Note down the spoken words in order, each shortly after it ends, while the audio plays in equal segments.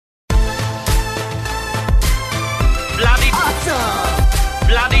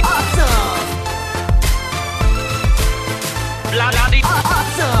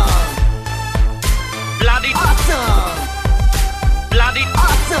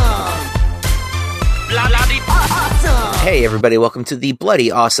Hey everybody, welcome to the Bloody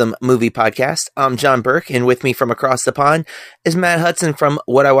Awesome Movie Podcast. I'm John Burke, and with me from across the pond is Matt Hudson from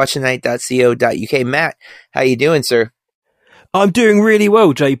whatIwatchtonight.co.uk. Matt, how you doing, sir? I'm doing really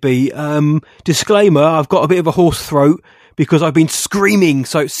well, JB. Disclaimer, I've got a bit of a hoarse throat because I've been screaming.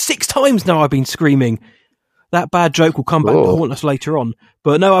 So 6 times now I've been screaming. That bad joke will come back to haunt us later on.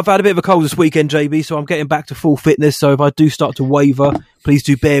 But no, I've had a bit of a cold this weekend, JB, so I'm getting back to full fitness. So if I do start to waver, please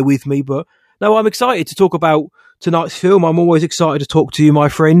do bear with me. But no, I'm excited to talk about tonight's film. I'm always excited to talk to you, my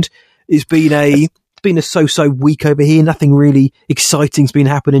friend. It's been a so-so week over here. Nothing really exciting's been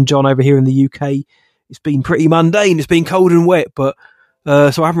happening, John, over here in the UK. It's been pretty mundane. It's been cold and wet, but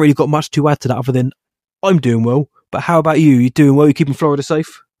so I haven't really got much to add to that other than I'm doing well. But how about you? You doing well? You keeping Florida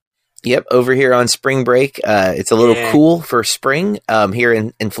safe? Yep, over here on spring break. It's a little cool for spring here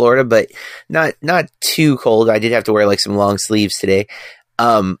in Florida, but not too cold. I did have to wear like some long sleeves today.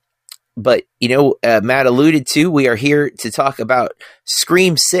 But, you know, Matt alluded to, we are here to talk about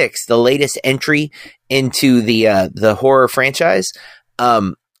Scream 6, the latest entry into the horror franchise.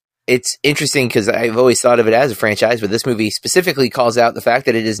 It's interesting because I've always thought of it as a franchise, but this movie specifically calls out the fact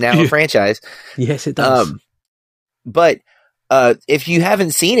that it is now a franchise. Yes, it does. But if you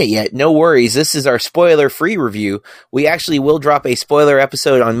haven't seen it yet, no worries. This is our spoiler-free review. We actually will drop a spoiler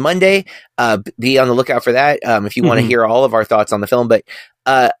episode on Monday. Be on the lookout for that if you want to hear all of our thoughts on the film. But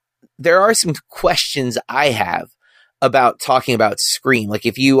there are some questions I have about talking about Scream. Like,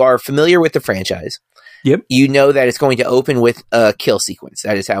 if you are familiar with the franchise, you know that it's going to open with a kill sequence.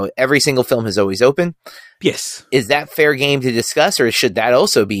 That is how every single film has always opened. Yes. Is that fair game to discuss, or should that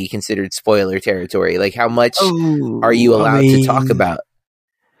also be considered spoiler territory? Like, how much are you allowed to talk about?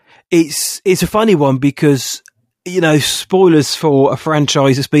 It's a funny one because, you know, spoilers for a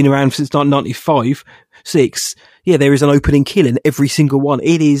franchise that's been around since 1995, 6. Yeah, there is an opening kill in every single one.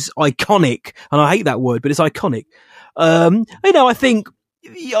 It is iconic, and I hate that word, but it's iconic. You know, I think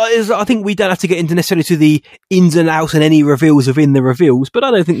we don't have to get into necessarily to the ins and outs and any reveals within the reveals, but I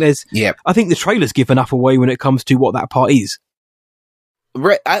don't think there's. Yeah, I think the trailers give enough away when it comes to what that part is.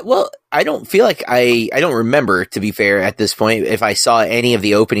 Right. I don't feel like I don't remember, to be fair, at this point, if I saw any of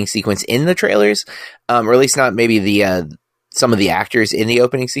the opening sequence in the trailers, or at least not maybe the some of the actors in the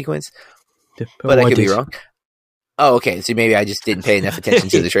opening sequence. But I could be wrong. Oh, okay. So maybe I just didn't pay enough attention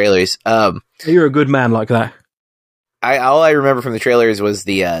to the trailers. You're a good man like that. All I remember from the trailers was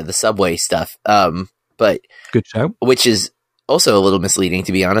the subway stuff. But good show, which is also a little misleading,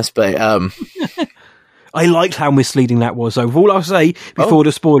 to be honest. But I liked how misleading that was. So all I'll say before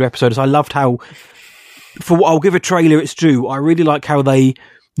the spoiler episode is I loved how, for what I'll give a trailer its due, I really like how they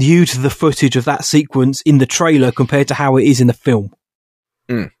used the footage of that sequence in the trailer compared to how it is in the film.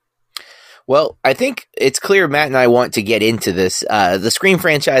 Well, I think it's clear Matt and I want to get into this. The Scream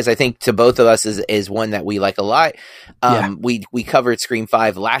franchise, I think, to both of us is one that we like a lot. We covered Scream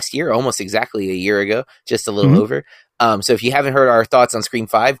 5 last year, almost exactly a year ago, just a little over. So if you haven't heard our thoughts on Scream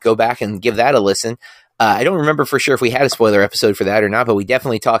 5, go back and give that a listen. I don't remember for sure if we had a spoiler episode for that or not, but we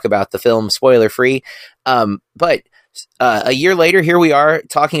definitely talk about the film spoiler-free. But a year later, here we are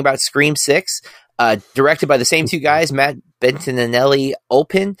talking about Scream 6. Directed by the same two guys, Matt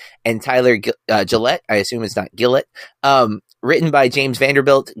Bettinelli-Olpin and Tyler Gillette. I assume it's not Gillette. Written by James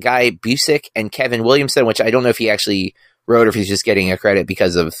Vanderbilt, Guy Busick, and Kevin Williamson, which I don't know if he actually wrote or if he's just getting a credit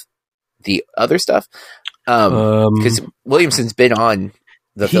because of the other stuff. Because Williamson's been on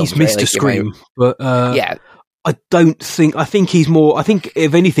the film. He's Mr. Scream, but yeah. I think he's more, I think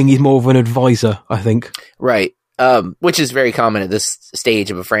if anything, he's more of an advisor, I think. Right. Which is very common at this stage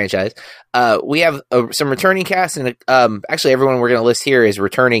of a franchise. We have some returning cast, and actually everyone we're going to list here is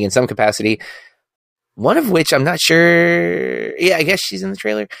returning in some capacity. One of which I'm not sure. Yeah, I guess she's in the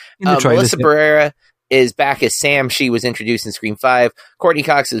trailer. Melissa Barrera is back as Sam. She was introduced in Scream 5. Courtney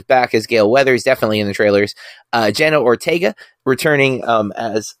Cox is back as Gale Weathers, definitely in the trailers. Jenna Ortega returning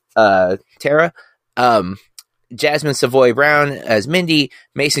as Tara. Jasmine Savoy Brown as Mindy,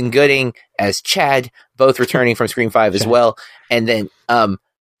 Mason Gooding as Chad, both returning from Scream 5 as well. And then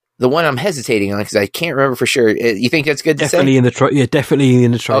the one I'm hesitating on because I can't remember for sure. You think that's good to say? Definitely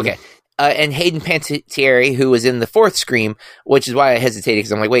in the trailer. Okay. And Hayden Panettiere, who was in the 4th Scream, which is why I hesitated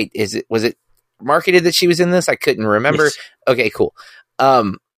because I'm like, wait, was it marketed that she was in this? I couldn't remember. Yes. Okay, cool.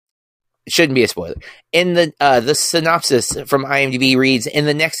 Shouldn't be a spoiler. In the synopsis from IMDb reads, in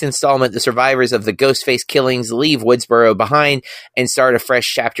the next installment, the survivors of the Ghostface killings leave Woodsboro behind and start a fresh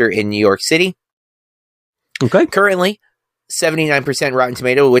chapter in New York City. Okay. Currently, 79% Rotten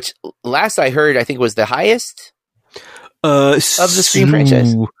Tomato, which last I heard, I think was the highest of the Scream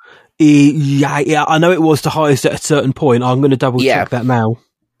franchise. Yeah, I know it was the highest at a certain point. I'm going to double check that now.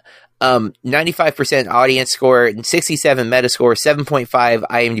 95% audience score, 67 Metascore, 7.5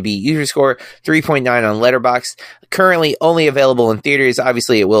 IMDb user score, 3.9 on Letterboxd. Currently only available in theaters.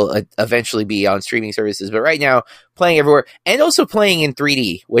 Obviously, it will eventually be on streaming services, but right now, playing everywhere, and also playing in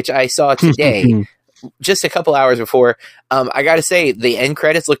 3D, which I saw today, just a couple hours before. I got to say, the end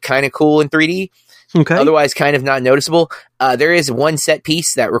credits look kind of cool in 3D. Okay. Otherwise, kind of not noticeable. There is one set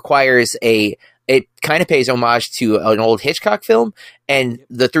piece that requires it kind of pays homage to an old Hitchcock film, and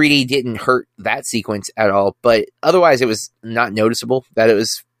the 3D didn't hurt that sequence at all. But otherwise, it was not noticeable that it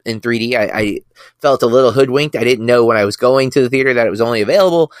was in 3D. I felt a little hoodwinked. I didn't know when I was going to the theater that it was only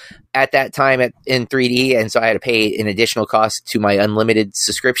available at that time in 3D, and so I had to pay an additional cost to my unlimited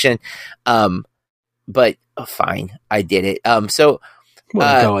subscription. But fine, I did it.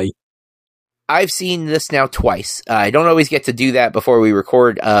 Guy. I've seen this now twice. I don't always get to do that before we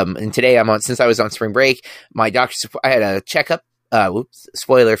record. And today since I was on spring break, I had a checkup.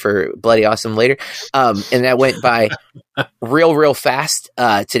 Spoiler for Bloody Awesome later. And that went by real fast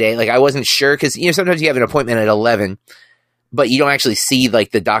today. Like I wasn't sure because sometimes you have an appointment at 11, but you don't actually see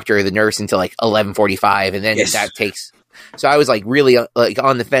like the doctor or the nurse until like 11:45, and then that takes. So I was like really like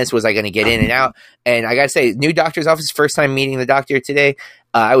on the fence. Was I going to get in and out? And I got to say, new doctor's office, first time meeting the doctor today.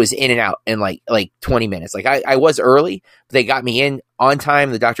 I was in and out in like 20 minutes. Like I was early, but they got me in on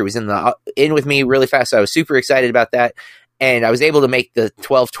time. The doctor was in with me really fast. So I was super excited about that. And I was able to make the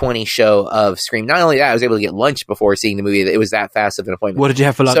 12:20 show of Scream. Not only that, I was able to get lunch before seeing the movie. It was that fast of an appointment. What did you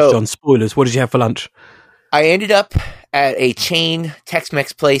have for lunch, John? Spoilers. What did you have for lunch? I ended up at a chain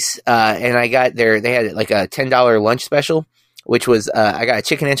Tex-Mex place, and I got there. They had like a $10 lunch special, which was I got a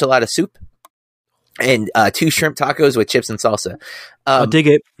chicken enchilada soup and 2 shrimp tacos with chips and salsa. I dig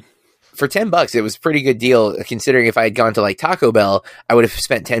it. For $10, it was a pretty good deal. Considering if I had gone to like Taco Bell, I would have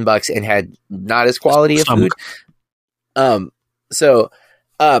spent $10 and had not as quality of food.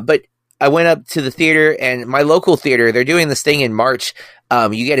 But I went up to the theater, and my local theater, they're doing this thing in March.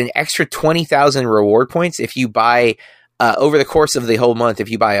 You get an extra 20,000 reward points if you buy, over the course of the whole month,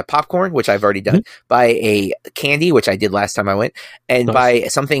 if you buy a popcorn, which I've already done, buy a candy, which I did last time I went, and buy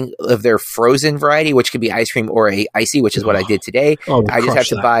something of their frozen variety, which could be ice cream or a icy, which is what I did today. I just have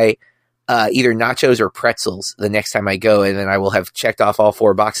to buy either nachos or pretzels the next time I go, and then I will have checked off all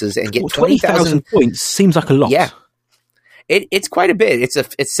 4 boxes and get 20,000 points. Seems like a lot. Yeah. It's quite a bit.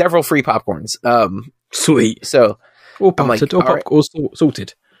 It's several free popcorns. Sweet. So or buttered, or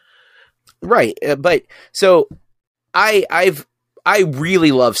salted. Right. But so I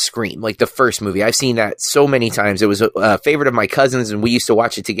really love Scream, like the first movie. I've seen that so many times. It was a favorite of my cousins, and we used to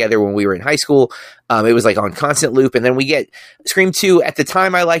watch it together when we were in high school. It was like on constant loop. And then we get Scream 2. At the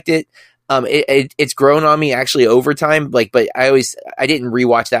time, I liked it. It's grown on me actually over time. Like, but I didn't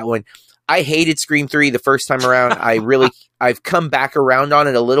rewatch that one. I hated Scream 3 the first time around. I've come back around on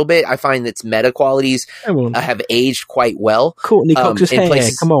it a little bit. I find its meta qualities have aged quite well. Courtney Cox's hair.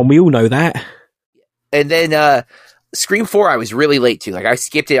 Come on, we all know that. And then Scream 4, I was really late to. Like I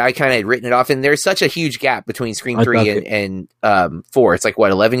skipped it. I kind of had written it off. And there's such a huge gap between Scream 3 and 4. It's like,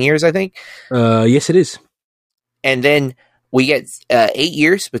 what, 11 years, I think? Yes, it is. And then we get 8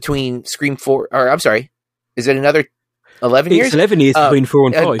 years between Scream 4. Or I'm sorry. Is it another 11 years? It's 11 years between 4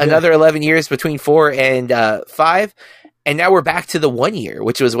 and 5. Another 11 years between 4 and 5. And now we're back to the 1 year,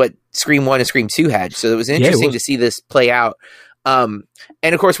 which was what Scream 1 and Scream 2 had. So it was interesting to see this play out. And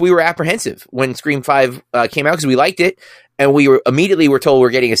of course, we were apprehensive when Scream 5 came out because we liked it. And we were told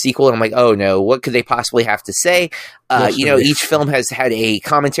we're getting a sequel. And I'm like, oh no, what could they possibly have to say? Each film has had a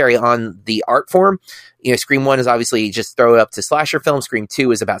commentary on the art form. Scream 1 is obviously just throw it up to slasher film. Scream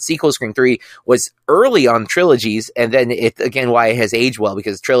 2 is about sequels. Scream 3 was early on trilogies. And then why it has aged well,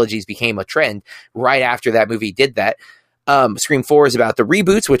 because trilogies became a trend right after that movie did that. Scream 4 is about the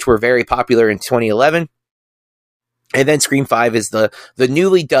reboots, which were very popular in 2011. And then Scream 5 is the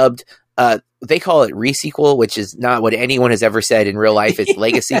newly dubbed, they call it re-sequel, which is not what anyone has ever said in real life. It's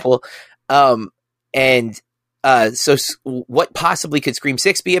Legacy-sequel. So what possibly could Scream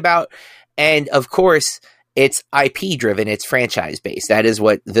 6 be about? And of course, it's IP driven. It's franchise based. That is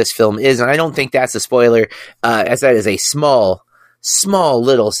what this film is. And I don't think that's a spoiler, as that is a small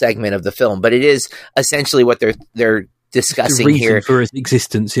little segment of the film, but it is essentially what they're discussing the reason here for its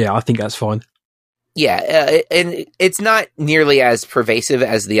existence. Yeah, I think that's fine. Yeah, and it's not nearly as pervasive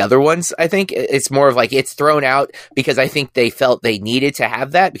as the other ones. I think it's more of like it's thrown out because I think they felt they needed to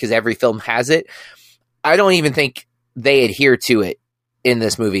have that because every film has it. I don't even think they adhere to it in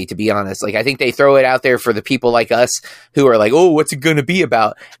this movie, to be honest. Like, I think they throw it out there for the people like us who are like, oh, what's it going to be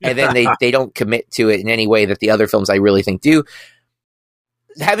about? And then they don't commit to it in any way that the other films I really think do.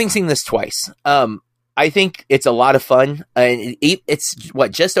 Having seen this twice, I think it's a lot of fun. It's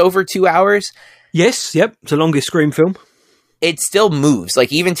just over 2 hours. Yes, yep, it's the longest Scream film. It still moves.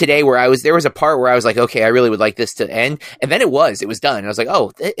 Like even today where there was a part where I was like, okay, I really would like this to end. And then it was done. And I was like,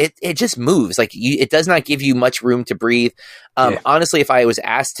 oh, it just moves. Like it does not give you much room to breathe. Honestly, if I was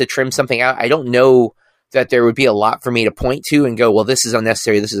asked to trim something out, I don't know that there would be a lot for me to point to and go, well, this is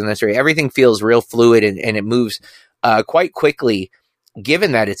unnecessary. This is unnecessary. Everything feels real fluid and it moves quite quickly,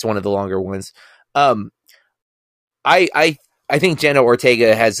 given that it's one of the longer ones. I think Jenna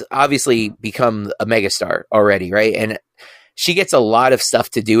Ortega has obviously become a megastar already, right? And she gets a lot of stuff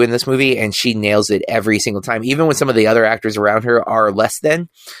to do in this movie, and she nails it every single time, even when some of the other actors around her are less than.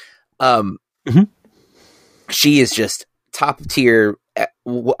 She is just top tier.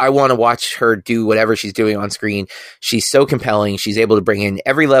 I want to watch her do whatever she's doing on screen. She's so compelling. She's able to bring in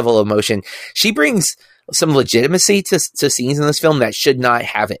every level of emotion. She brings some legitimacy to scenes in this film that should not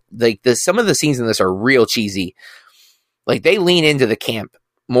have it. Like some of the scenes in this are real cheesy. Like they lean into the camp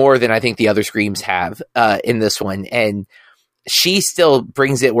more than I think the other Screams have in this one. And she still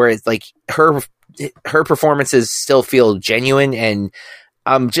brings it where it's like her performances still feel genuine, and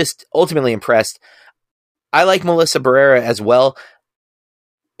I'm just ultimately impressed. I like Melissa Barrera as well.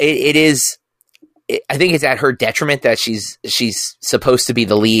 I think it's at her detriment that she's supposed to be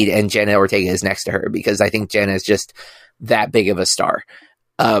the lead and Jenna Ortega is next to her, because I think Jenna is just that big of a star.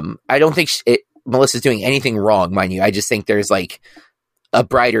 I don't think Melissa's doing anything wrong, mind you. I just think there's like a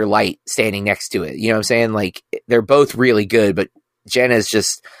brighter light standing next to it. You know what I'm saying? Like they're both really good, but Jenna's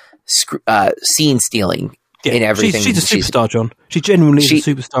just scene stealing in everything. She's a superstar, John. She genuinely is a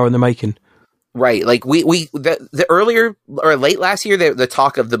superstar in the making. Right. Like the earlier or late last year, the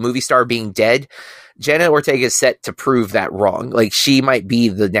talk of the movie star being dead, Jenna Ortega is set to prove that wrong. Like she might be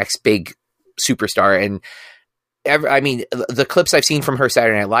the next big superstar. And the clips I've seen from her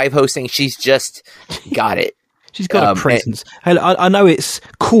Saturday Night Live hosting, she's just got it. She's got a presence. I know it's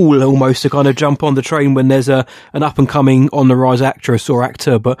cool almost to kind of jump on the train when there's an up and coming on the rise actress or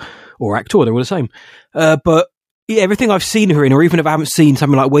actor, or actor, they're all the same. But yeah, everything I've seen her in, or even if I haven't seen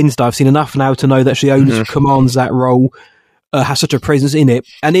something like Wednesday, I've seen enough now to know that she commands that role, has such a presence in it.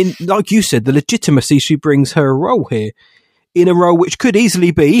 And in, like you said, the legitimacy she brings her role here, in a role which could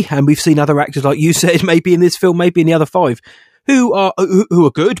easily be, and we've seen other actors, like you said, maybe in this film, maybe in the other 5, who are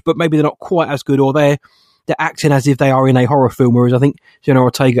good, but maybe they're not quite as good, or they're acting as if they are in a horror film, whereas I think Jenna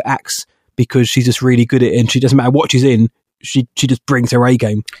Ortega acts because she's just really good at it, and she doesn't matter what she's in, she just brings her A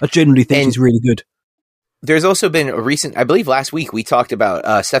game. I genuinely think she's really good. There's also been a recent, I believe last week, we talked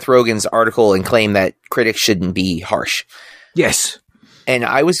about Seth Rogen's article and claim that critics shouldn't be harsh. Yes. And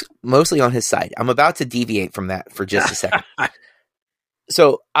I was mostly on his side. I'm about to deviate from that for just a second.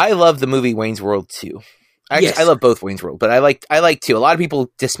 So I love the movie Wayne's World 2. Actually, I love both Wayne's World, but I like 2. A lot of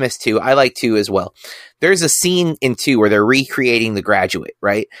people dismiss 2. I like 2 as well. There's a scene in 2 where they're recreating The Graduate,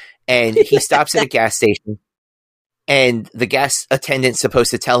 right? And he stops at a gas station, and the gas attendant's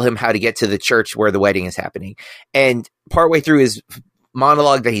supposed to tell him how to get to the church where the wedding is happening. And partway through his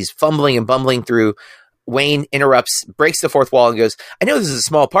monologue that he's fumbling and bumbling through, Wayne interrupts, breaks the fourth wall, and goes, I know this is a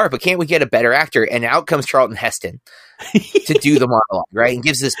small part, but can't we get a better actor? And out comes Charlton Heston to do the monologue, right? And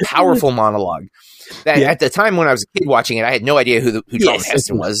gives this powerful monologue that at the time when I was a kid watching it, I had no idea who Charlton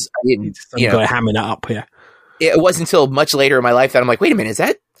Heston was. I didn't, guy hamming it up here. It wasn't until much later in my life that I'm like, wait a minute, is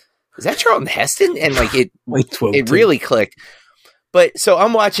that Charlton Heston? And like it really clicked. But so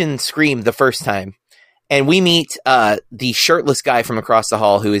I'm watching Scream the first time, and we meet the shirtless guy from across the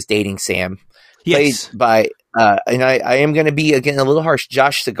hall who is dating Sam. Yes. Played by, and I am going to be, again, a little harsh,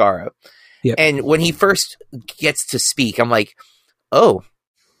 Josh Segarra. Yep. And when he first gets to speak, I'm like, oh,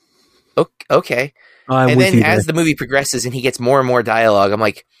 okay. And then as the movie progresses and he gets more and more dialogue, I'm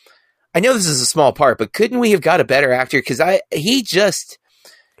like, I know this is a small part, but couldn't we have got a better actor? Because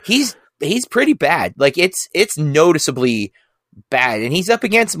he's pretty bad. Like, it's noticeably bad. And he's up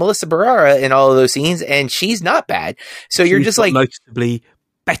against Melissa Barrera in all of those scenes, and she's not bad. So you're just like... noticeably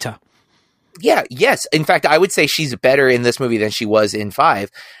better. Yeah, yes. In fact, I would say she's better in this movie than she was in 5.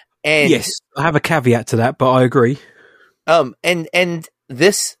 And yes, I have a caveat to that, but I agree. And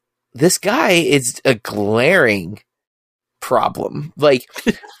this guy is a glaring problem. Like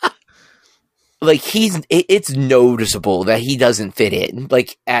it's noticeable that he doesn't fit in,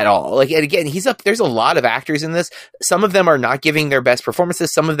 like, at all. Like, and again, there's a lot of actors in this. Some of them are not giving their best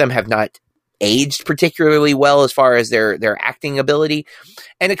performances. Some of them have not aged particularly well as far as their acting ability.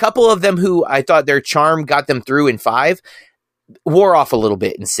 And a couple of them who I thought their charm got them through in 5 wore off a little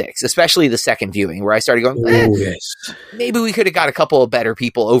bit in 6, especially the second viewing, where I started going, yes, maybe we could have got a couple of better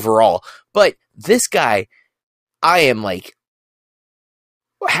people overall. But this guy, I am like,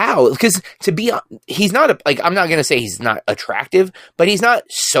 How? Because he's not I'm not going to say he's not attractive, but he's not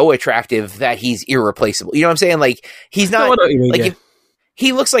so attractive that he's irreplaceable. You know what I'm saying? Like, he's not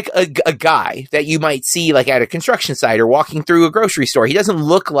he looks like a guy that you might see like at a construction site or walking through a grocery store. He doesn't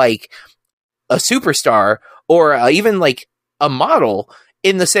look like a superstar or even like a model,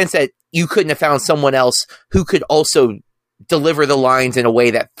 in the sense that you couldn't have found someone else who could also deliver the lines in a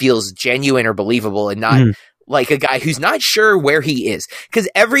way that feels genuine or believable, and not like a guy who's not sure where he is. Because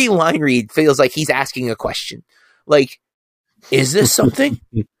every line read feels like he's asking a question. Like, is this something?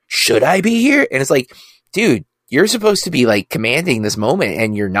 Should I be here? And it's like, dude, you're supposed to be like commanding this moment,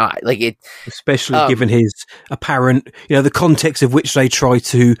 and you're not. Like, it, especially given his apparent, the context of which they try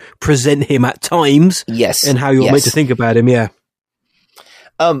to present him at times. Yes. And how you're meant to think about him. Yeah.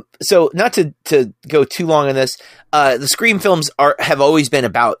 So not to go too long on this, the Scream films have always been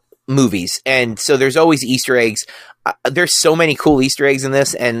about movies, and so there's always Easter eggs. There's so many cool Easter eggs in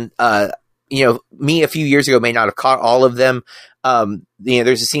this, and me a few years ago may not have caught all of them.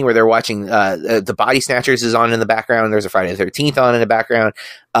 There's a scene where they're watching the Body Snatchers is on in the background. There's a Friday the 13th on in the background.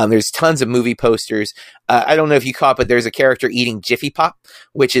 There's tons of movie posters. I don't know if you caught, but there's a character eating Jiffy Pop,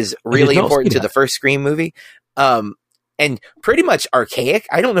 which is really important to the first Scream movie. And pretty much archaic.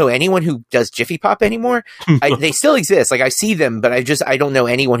 I don't know anyone who does Jiffy Pop anymore. They still exist. Like, I see them, but I don't know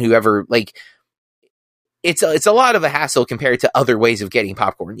anyone who ever, like, it's a lot of a hassle compared to other ways of getting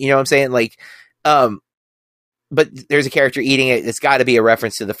popcorn. You know what I'm saying? Like, but there's a character eating it. It's got to be a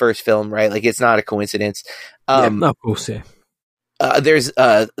reference to the first film, right? Like, it's not a coincidence. Of course, yeah. There's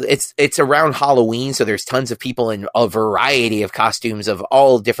it's around Halloween, so there's tons of people in a variety of costumes of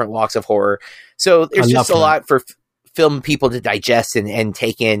all different walks of horror. So there's just a lot for film people to digest and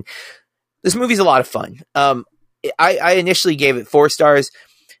take in. This movie's a lot of fun. I initially gave it 4 stars.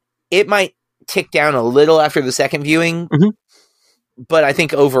 It might tick down a little after the second viewing, but I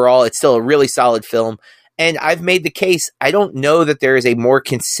think overall it's still a really solid film. And I've made the case, I don't know that there is a more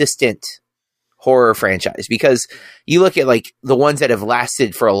consistent horror franchise, because you look at like the ones that have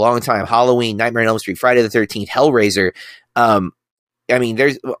lasted for a long time: Halloween, Nightmare on Elm Street, Friday the 13th, Hellraiser. I mean,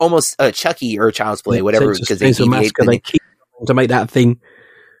 there's almost Chucky or Child's Play, whatever, because they keep to make that thing.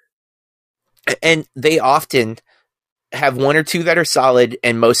 And they often have 1 or 2 that are solid,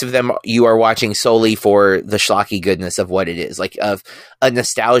 and most of them you are watching solely for the schlocky goodness of what it is, like of a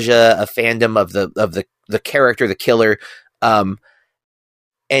nostalgia, a fandom of the character, the killer.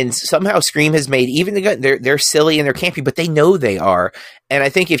 And somehow Scream has made even they're silly and they're campy, but they know they are. And I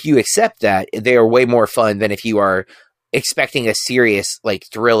think if you accept that, they are way more fun than if you are expecting a serious like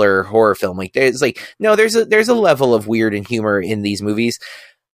thriller horror film. Like, there's a level of weird and humor in these movies.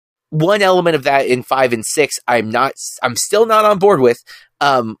 One element of that in 5 and 6, I'm still not on board with,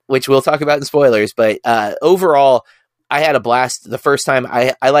 which we'll talk about in spoilers. But overall, I had a blast the first time.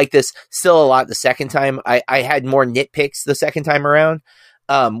 I like this still a lot the second time. I had more nitpicks the second time around,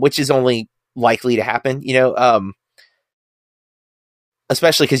 which is only likely to happen,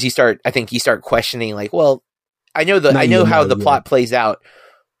 especially because you start questioning, like, well, I know how the plot plays out.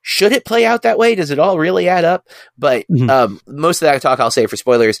 Should it play out that way? Does it all really add up? But most of that talk I'll say for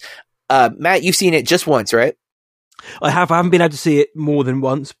spoilers. Matt, you've seen it just once, right? I haven't been able to see it more than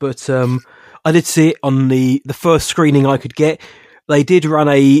once, but I did see it on the first screening I could get. They did run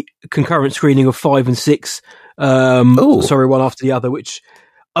a concurrent screening of 5 and 6. One after the other, which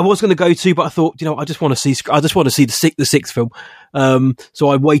I was going to go to, but I thought, I just want to see the sixth film. So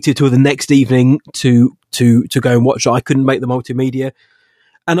I waited till the next evening to go and watch it. I couldn't make the multimedia.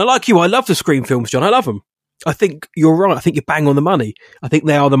 And I love the Scream films, John. I love them. I think you're right. I think you're bang on the money. I think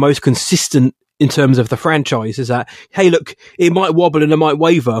they are the most consistent in terms of the franchise. Is that, hey, look, it might wobble and it might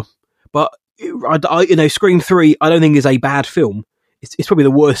waver, but Scream 3, I don't think is a bad film. It's probably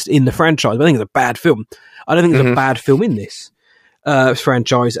the worst in the franchise. I think it's a bad film. I don't think there's a bad film in this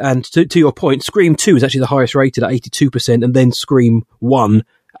franchise. And to your point, Scream 2 is actually the highest rated at 82%, and then Scream 1,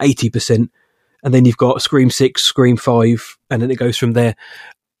 80%. And then you've got Scream 6, Scream 5, and then it goes from there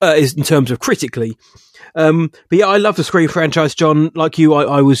is in terms of critically. But yeah, I love the Scream franchise, John. Like you,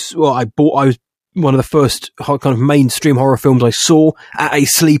 I was one of the first kind of mainstream horror films I saw at a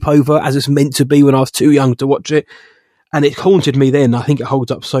sleepover, as it's meant to be when I was too young to watch it. And it haunted me then. I think it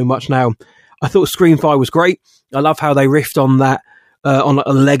holds up so much now. I thought Scream 5 was great. I love how they riffed on that, on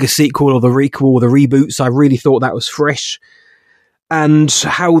a Lego sequel or the requel or the reboots. I really thought that was fresh. And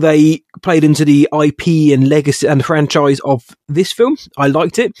how they played into the IP and legacy and franchise of this film. I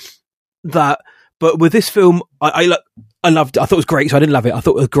liked it. But with this film, I loved it. I thought it was great, so I didn't love it. I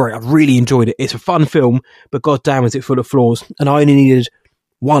thought it was great. I really enjoyed it. It's a fun film, but goddamn is it full of flaws. And I only needed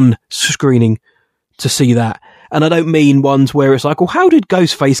one screening to see that. And I don't mean ones where it's like, well, how did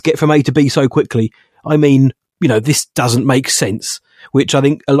Ghostface get from A to B so quickly? I mean, this doesn't make sense, which I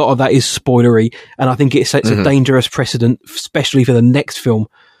think a lot of that is spoilery. And I think it sets a dangerous precedent, especially for the next film.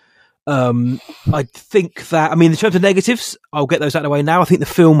 I think that, in terms of negatives, I'll get those out of the way now. I think the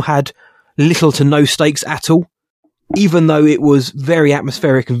film had little to no stakes at all, even though it was very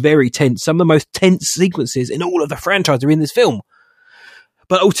atmospheric and very tense. Some of the most tense sequences in all of the franchise are in this film.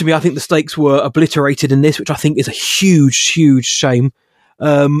 But ultimately, I think the stakes were obliterated in this, which I think is a huge, huge shame.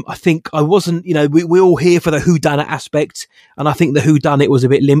 I think I wasn't, we're all here for the whodunit aspect, and I think the whodunit was a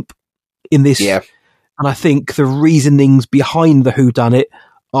bit limp in this. Yeah. And I think the reasonings behind the whodunit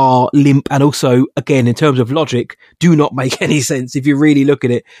are limp, and also, again, in terms of logic, do not make any sense if you really look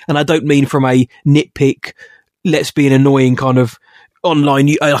at it. And I don't mean from a nitpick, let's be an annoying kind of online,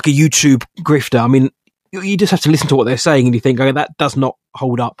 like a YouTube grifter. You just have to listen to what they're saying and you think, okay, that does not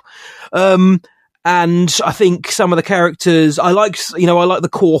hold up. And I think some of the characters, I like the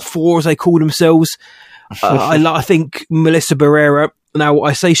core four, as they call themselves. I think Melissa Barrera, now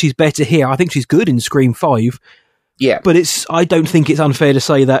I say she's better here. I think she's good in Scream 5. Yeah. But I don't think it's unfair to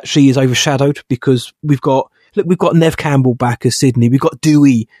say that she is overshadowed, because we've got Neve Campbell back as Sydney. We've got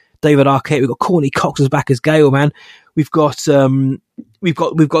Dewey, David Arquette. We've got Courtney Cox as back as Gale, man. We've got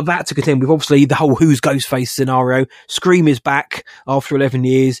that to contend with. Obviously, the whole Who's Ghostface scenario. Scream is back after 11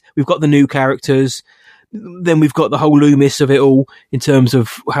 years. We've got the new characters. Then we've got the whole Loomis of it all in terms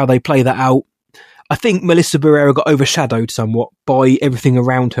of how they play that out. I think Melissa Barrera got overshadowed somewhat by everything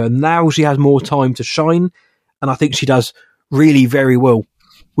around her. Now she has more time to shine, and I think she does really very well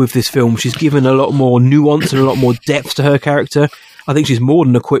with this film. She's given a lot more nuance and a lot more depth to her character. I think she's more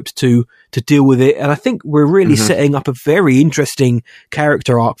than equipped to deal with it. And I think we're really setting up a very interesting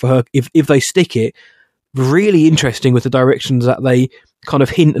character arc for her. If they stick it, really interesting with the directions that they kind of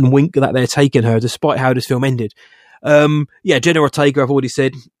hint and wink that they're taking her, despite how this film ended. Jenna Ortega, I've already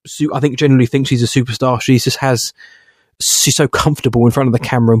said, I think generally think she's a superstar. She's so comfortable in front of the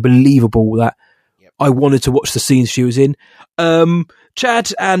camera and believable that I wanted to watch the scenes she was in.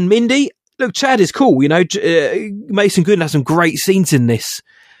 Chad and Mindy. Look, Chad is cool. Mason Goodman has some great scenes in this.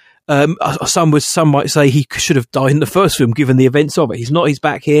 Some might say he should have died in the first film, given the events of it. He's not. He's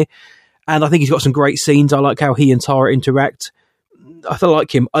back here, and I think he's got some great scenes. I like how he and Tara interact. I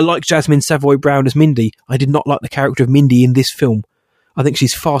like him. I like Jasmine Savoy Brown as Mindy. I did not like the character of Mindy in this film. I think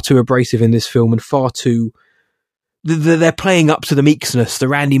she's far too abrasive in this film, and far too. They're playing up to the meekness, the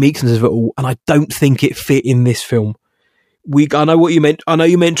Randy Meekness of it all, and I don't think it fit in this film. I know what you meant. I know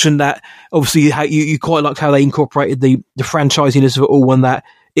you mentioned that obviously how you quite liked how they incorporated the franchisiness of it all, and that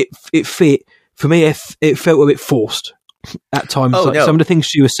it fit. For me, it felt a bit forced at times. No. Some of the things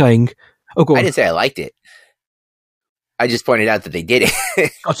she was saying. Oh, go on. I didn't say I liked it. I just pointed out that they did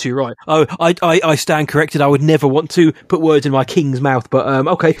it. Got you right. Oh, I stand corrected. I would never want to put words in my king's mouth, but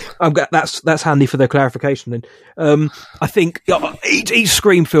okay, that's handy for the clarification. Then I think each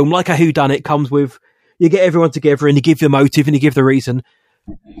Scream film, like a whodunit, comes with. You get everyone together and you give the motive and you give the reason.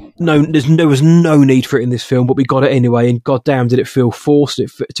 No, there was no need for it in this film, but we got it anyway. And goddamn, did it feel forced?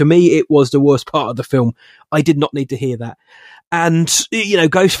 To me, it was the worst part of the film. I did not need to hear that. And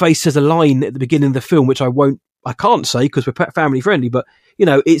Ghostface says a line at the beginning of the film, which I can't say because we're family friendly. But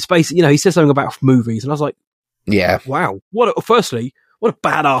it's basically, he says something about movies, and I was like, yeah, wow. Firstly, what a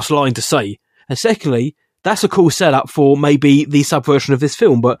badass line to say, and secondly, that's a cool setup for maybe the subversion of this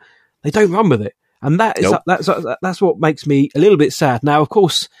film, but they don't run with it. And that's what makes me a little bit sad. Now, of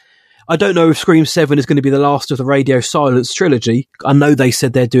course, I don't know if Scream 7 is going to be the last of the Radio Silence trilogy. I know they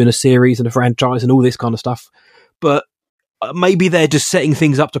said they're doing a series and a franchise and all this kind of stuff, but maybe they're just setting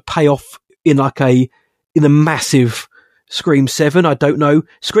things up to pay off in a massive Scream 7. I don't know.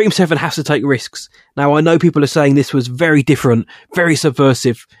 Scream 7 has to take risks. Now, I know people are saying this was very different, very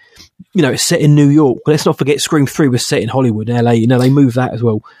subversive. It's set in New York. Let's not forget Scream 3 was set in Hollywood, in LA. They moved that as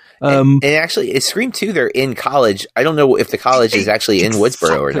well. And actually, it's Scream 2. They're in college. I don't know if the college is actually in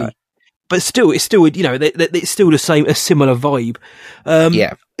Woodsboro or not. But still, it's still it's still a similar vibe.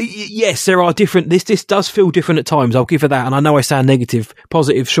 Yes, there are different. This does feel different at times. I'll give it that. And I know I sound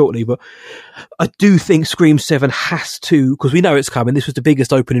positive shortly, but I do think Scream 7 has to, because we know it's coming. This was the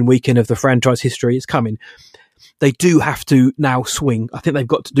biggest opening weekend of the franchise history. It's coming. They do have to now swing. I think they've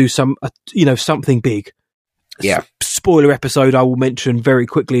got to do something big. Yeah. Spoiler episode, I will mention very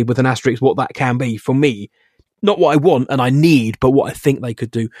quickly with an asterisk what that can be for me. Not what I want and I need, but what I think they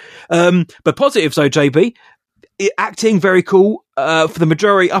could do. But positives though, JB. Acting, very cool. For the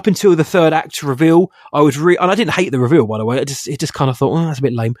majority, up until the third act reveal, and I didn't hate the reveal, by the way. It just kind of thought, that's a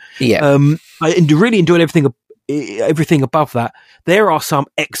bit lame. Yeah. I really enjoyed everything above that. There are some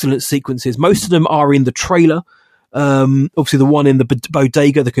excellent sequences. Most of them are in the trailer. Obviously, the one in the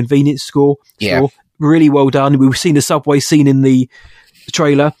bodega, the convenience store. Yeah. Really well done. We've seen the subway scene in the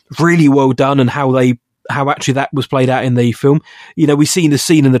trailer. Really well done, and how actually that was played out in the film. We've seen the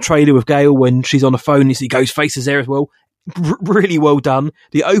scene in the trailer with Gail when she's on the phone. You see Ghostface is there as well. Really well done.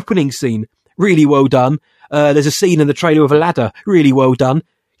 The opening scene, really well done. There's a scene in the trailer with a ladder. Really well done.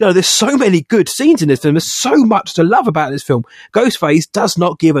 There's so many good scenes in this film. There's so much to love about this film. Ghostface does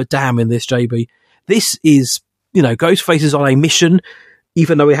not give a damn in this, JB. This is, Ghostface is on a mission,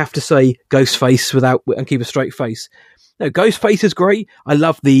 even though we have to say Ghostface and keep a straight face. Ghostface is great. I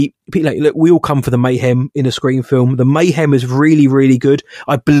love look, we all come for the mayhem in a Scream film. The mayhem is really, really good.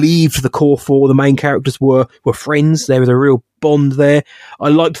 I believed the core four, the main characters were friends. There was a real bond there. I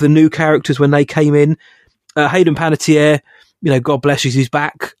liked the new characters when they came in. Hayden Panettiere, God bless her, she's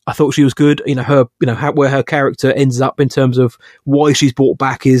back. I thought she was good. Where her character ends up in terms of why she's brought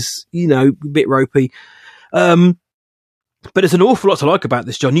back is, a bit ropey. But there's an awful lot to like about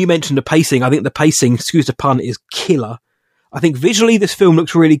this, John. You mentioned the pacing. I think the pacing, excuse the pun, is killer. I think visually this film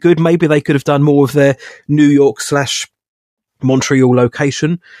looks really good. Maybe they could have done more of their New York / Montreal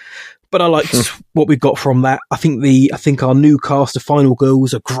location. But I liked what we got from that. I think our new cast of Final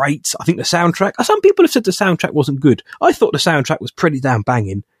Girls are great. I think the soundtrack, some people have said the soundtrack wasn't good. I thought the soundtrack was pretty damn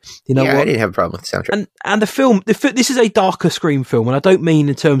banging. I didn't have a problem with the soundtrack. And the film, this is a darker Scream film, and I don't mean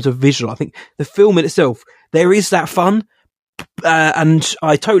in terms of visual. I think the film in itself, there is that fun. And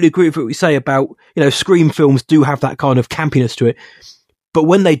I totally agree with what we say about, Scream films do have that kind of campiness to it. But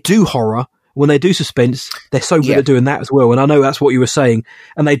when they do horror, when they do suspense, they're so good at doing that as well. And I know that's what you were saying.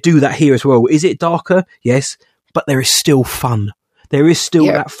 And they do that here as well. Is it darker? Yes. But there is still fun. There is still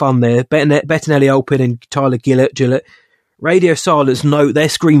that fun there. Bettinelli Olpin and Tyler Gillett. Radio Silence, they're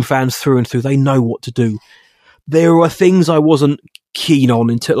Scream fans through and through. They know what to do. There are things I wasn't keen on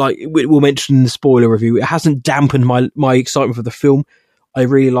until, like we'll mention in the spoiler review. It hasn't dampened my excitement for the film. I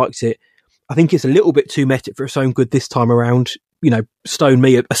really liked it. I think it's a little bit too meta for its own good this time around. Stone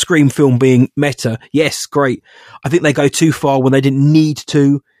me, a Scream film being meta. Yes, great. I think they go too far when they didn't need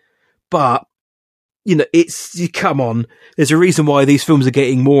to. But, come on. There's a reason why these films are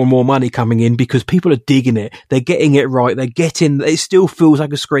getting more and more money coming in, because people are digging it. They're getting it right. It still feels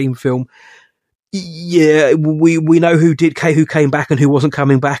like a Scream film. Yeah, we know who came back and who wasn't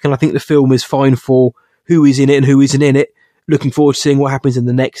coming back, and I think the film is fine for who is in it and who isn't in it. Looking forward to seeing what happens in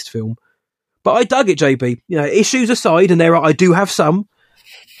the next film. But I dug it, JB. Issues aside, and I do have some.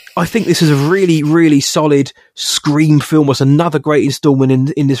 I think this is a really, really solid Scream film. It's another great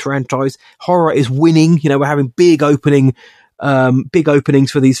installment in this franchise. Horror is winning. We're having big openings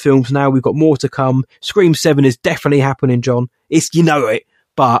for these films now. We've got more to come. Scream 7 is definitely happening, John. It's it,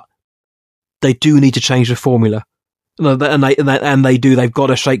 but they do need to change the formula. And they do. They've got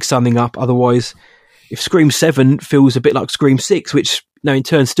to shake something up. Otherwise, if Scream 7 feels a bit like Scream 6, which in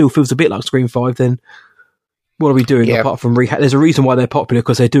turn still feels a bit like Scream 5, then what are we doing apart from rehab? There's a reason why they're popular,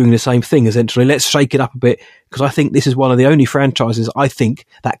 because they're doing the same thing, essentially. Let's shake it up a bit, because I think this is one of the only franchises, I think,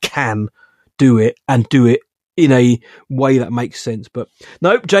 that can do it and do it in a way that makes sense. But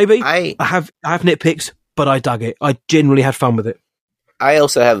no, JB, I have nitpicks, but I dug it. I genuinely had fun with it. I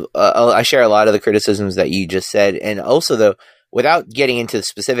also have, I share a lot of the criticisms that you just said. And also, though, without getting into the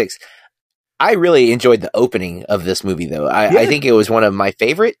specifics, I really enjoyed the opening of this movie, though. I think it was one of my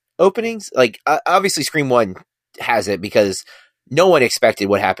favorite openings. Like, obviously, Scream 1 has it because no one expected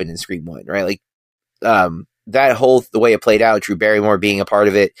what happened in Scream 1, right? Like, the way it played out, Drew Barrymore being a part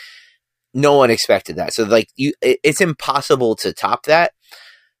of it, no one expected that. So, like, it's impossible to top that.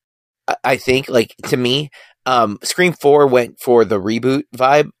 I think, like, to me, Scream 4 went for the reboot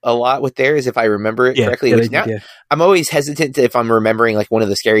vibe a lot with theirs, if I remember it correctly. I'm always hesitant if I'm remembering like one of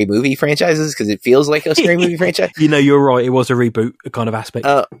the Scary Movie franchises, because it feels like a Scary Movie franchise. You're right. It was a reboot kind of aspect.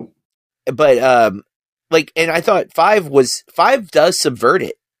 And I thought 5 does subvert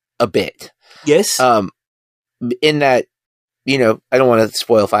it a bit. Yes. In that, I don't want to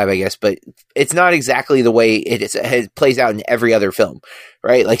spoil 5, I guess, but it's not exactly the way it plays out in every other film,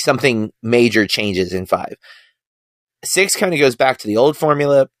 right? Like something major changes in 5. 6 kind of goes back to the old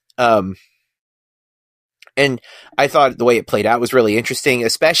formula. And I thought the way it played out was really interesting,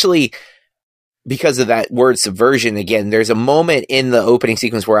 especially because of that word subversion. Again, there's a moment in the opening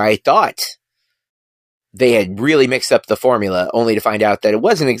sequence where I thought they had really mixed up the formula, only to find out that it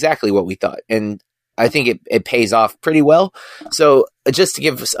wasn't exactly what we thought. And I think it pays off pretty well. So just to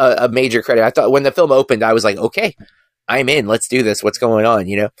give a major credit, I thought when the film opened, I was like, okay, I'm in. Let's do this. What's going on?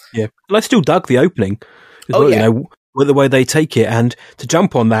 Yeah. And I still dug the opening. With the way they take it. And to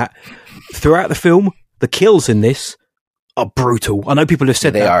jump on that, throughout the film, the kills in this are brutal. I know people have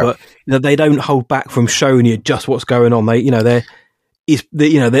said that, are. but they don't hold back from showing you just what's going on.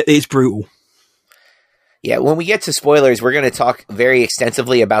 It's brutal. Yeah, when we get to spoilers, we're going to talk very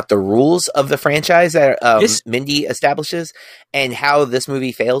extensively about the rules of the franchise that Mindy establishes and how this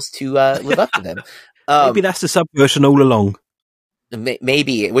movie fails to live up to them. Maybe that's the subversion all along.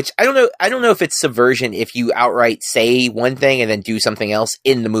 Maybe, which I don't know. I don't know if it's subversion if you outright say one thing and then do something else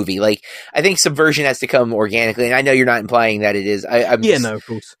in the movie. Like, I think subversion has to come organically, and I know you're not implying that it is. No, of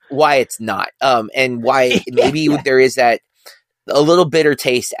course. Why it's not, and why maybe there is that a little bitter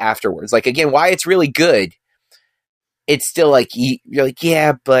taste afterwards. Like, again, why it's really good. It's still like you're like,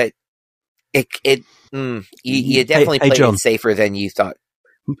 yeah, but you definitely played it safer than you thought.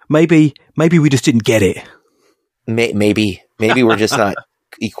 Maybe we just didn't get it. Maybe we're just not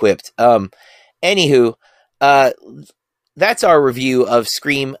equipped. Anywho, that's our review of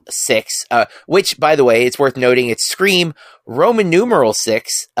Scream 6, which, by the way, it's worth noting, it's Scream Roman numeral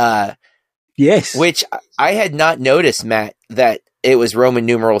 6. Yes. Which I had not noticed, Matt, that it was Roman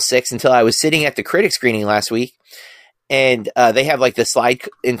numeral 6 until I was sitting at the critic screening last week. And they have like the slide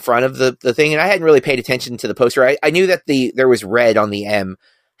in front of the thing. And I hadn't really paid attention to the poster. I knew that there was red on the M,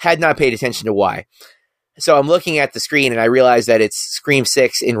 had not paid attention to why. So I'm looking at the screen and I realize that it's Scream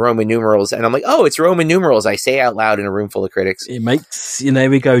 6 in Roman numerals. And I'm like, oh, it's Roman numerals. I say out loud in a room full of critics. It makes, there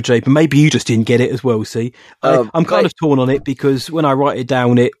we go, Jay. But maybe you just didn't get it as well, see? I'm kind of torn on it because when I write it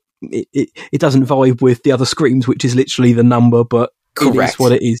down, it doesn't vibe with the other Screams, which is literally the number, but correct. It is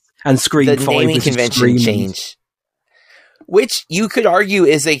what it is. And Scream the 5 naming is convention change. Which you could argue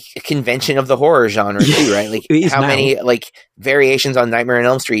is a convention of the horror genre too, right? Like how many like variations on Nightmare on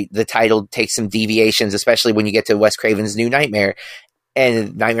Elm Street, the title takes some deviations, especially when you get to Wes Craven's New Nightmare,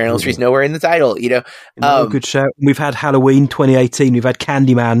 and Nightmare on Elm Street's nowhere in the title, good shout. We've had Halloween 2018, we've had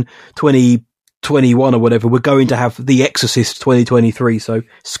Candyman 2021 or whatever. We're going to have The Exorcist 2023, so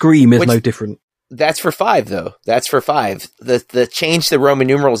Scream is no different. That's for 5, though. That's for 5. The change the Roman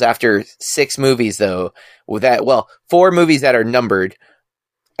numerals after 6 movies, though, with that, 4 movies that are numbered.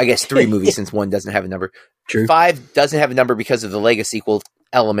 I guess 3 movies since 1 doesn't have a number. True. 5 doesn't have a number because of the Lego sequel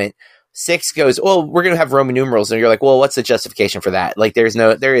element. 6 goes, well, we're going to have Roman numerals. And you're like, well, what's the justification for that? Like, there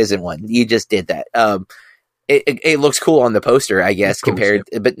isn't one. You just did that. It looks cool on the poster, I guess,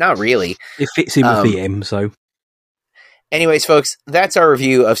 but not really. It fits in with the M, so. Anyways, folks, that's our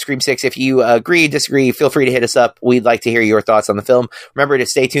review of Scream 6. If you agree, disagree, feel free to hit us up. We'd like to hear your thoughts on the film. Remember to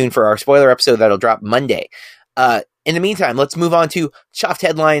stay tuned for our spoiler episode that'll drop Monday. In the meantime, let's move on to Chuffed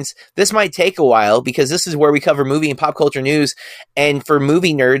Headlines. This might take a while because this is where we cover movie and pop culture news. And for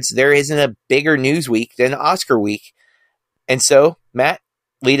movie nerds, there isn't a bigger news week than Oscar week. And so, Matt,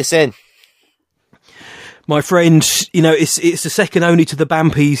 lead us in. My friend, it's the second only to the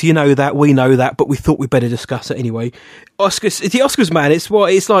Bampies. You know that, we know that, but we thought we'd better discuss it anyway. The Oscars, man.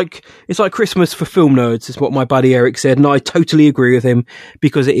 It's like Christmas for film nerds. Is what my buddy Eric said, and I totally agree with him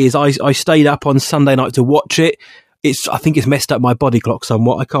because it is. I stayed up on Sunday night to watch it. I think it's messed up my body clock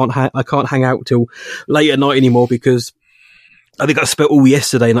somewhat. I can't hang out till late at night anymore because I think I spent all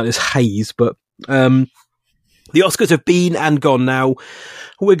yesterday like this haze. But the Oscars have been and gone now.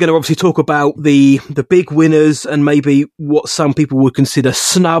 We're going to obviously talk about the big winners and maybe what some people would consider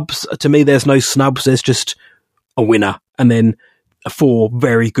snubs. To me, there's no snubs. There's just a winner and then 4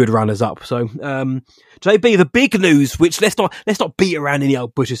 very good runners up. So, JB, the big news, which let's not beat around any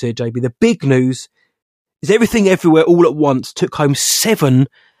old bushes here, JB. The big news is Everything Everywhere All at Once took home 7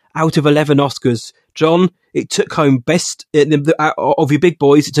 out of 11 Oscars. John, it took home best of your big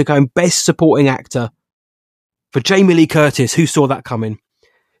boys. It took home Best Supporting Actor for Jamie Lee Curtis. Who saw that coming?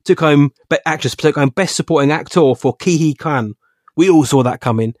 Took home Best Supporting Actor for Ke Huy Quan. We all saw that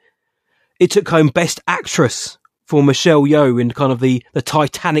coming. It took home Best Actress for Michelle Yeoh in kind of the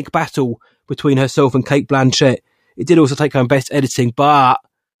titanic battle between herself and Cate Blanchett. It did also take home Best Editing, but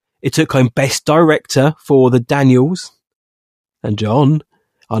it took home Best Director for The Daniels. And John,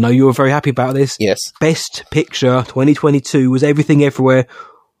 I know you were very happy about this. Yes. Best Picture 2022 was Everything Everywhere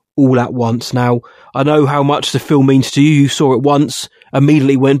All at Once. Now, I know how much the film means to you. You saw it once,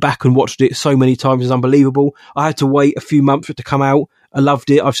 immediately went back and watched it so many times. It's unbelievable. I had to wait a few months for it to come out. I loved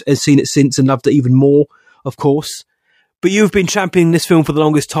it. I've seen it since and loved it even more, of course. But you've been championing this film for the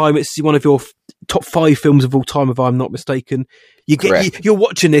longest time. It's one of your top 5 films of all time, if I'm not mistaken. You're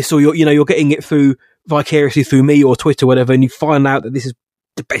watching this, or you're getting it through vicariously through me or Twitter, or whatever, and you find out that this is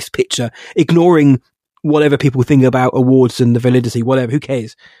the best picture, ignoring whatever people think about awards and the validity, whatever. Who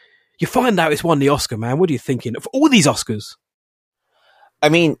cares? You find out it's won the Oscar, man. What are you thinking of all these Oscars? I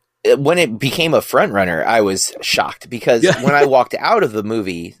mean, when it became a front runner, I was shocked because when I walked out of the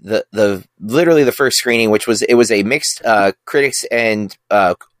movie, the literally the first screening, which was a mixed critics and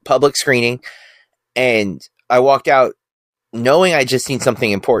public screening, and I walked out knowing I just seen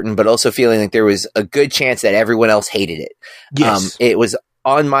something important, but also feeling like there was a good chance that everyone else hated it. Yes. It was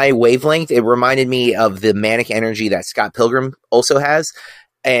on my wavelength. It reminded me of the manic energy that Scott Pilgrim also has.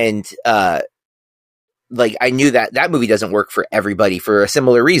 And, like, I knew that movie doesn't work for everybody for a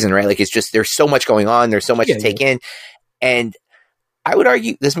similar reason, right? Like, it's just, there's so much going on. There's so much to take in. And I would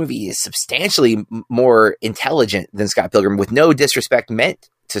argue this movie is substantially more intelligent than Scott Pilgrim, with no disrespect meant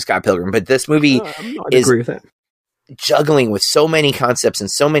to Scott Pilgrim. But this movie is agree with that. Juggling with so many concepts and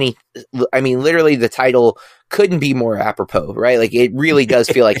so many, I mean, literally the title couldn't be more apropos, right? Like, it really does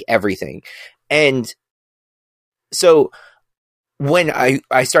feel like everything. And so when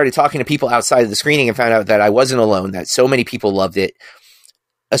I started talking to people outside of the screening and found out that I wasn't alone, that so many people loved it,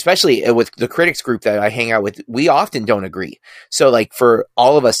 especially with the critics group that I hang out with, we often don't agree. So, like, for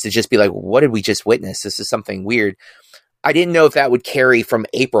all of us to just be like, what did we just witness? This is something weird. I didn't know if that would carry from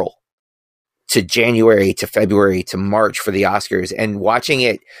April to January to February to March for the Oscars, and watching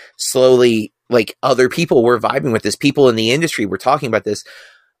it slowly, like, other people were vibing with this, people in the industry were talking about this.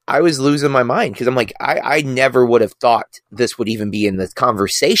 I was losing my mind because I'm like, I never would have thought this would even be in the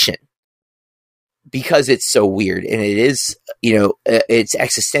conversation because it's so weird. And it is, you know, it's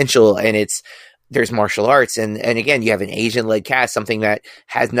existential, and there's martial arts. And again, you have an Asian led cast, something that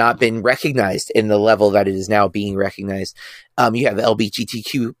has not been recognized in the level that it is now being recognized. You have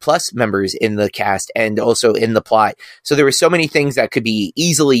LGBTQ plus members in the cast and also in the plot. So there were so many things that could be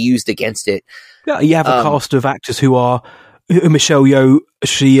easily used against it. Yeah, you have a cast of actors who Michelle Yeoh,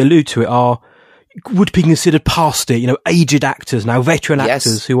 she alluded to it, would be considered past it, you know, aged actors, now veteran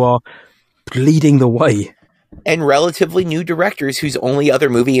actors who are leading the way. And relatively new directors whose only other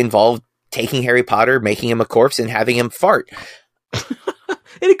movie involved taking Harry Potter, making him a corpse, and having him fart.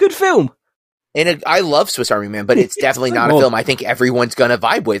 In a good film. I love Swiss Army Man, but it's definitely not a film I think everyone's going to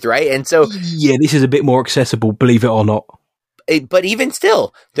vibe with, right? And so... yeah, this is a bit more accessible, believe it or not. But even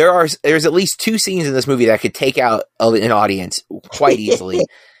still, there's at least 2 scenes in this movie that could take out an audience quite easily.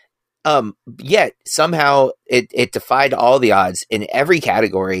 Yet, somehow, it defied all the odds in every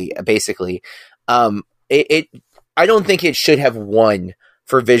category, basically. I don't think it should have won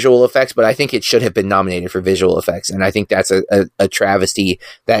for visual effects, but I think it should have been nominated for visual effects, and I think that's a travesty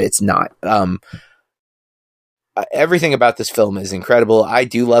that it's not. Everything about this film is incredible. I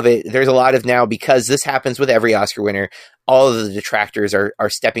do love it. There's a lot of now, because this happens with every Oscar winner, all of the detractors are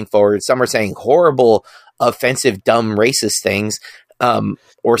stepping forward. Some are saying horrible, offensive, dumb, racist things,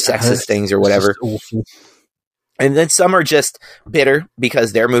 or sexist things or whatever. And then some are just bitter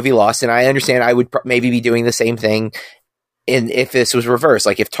because their movie lost. And I understand I would maybe be doing the same thing. And if this was reversed,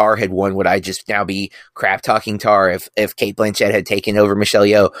 like if Tar had won, would I just now be crap talking Tar? If Cate Blanchett had taken over Michelle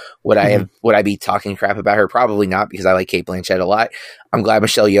Yeoh, would I be talking crap about her? Probably not, because I like Cate Blanchett a lot. I'm glad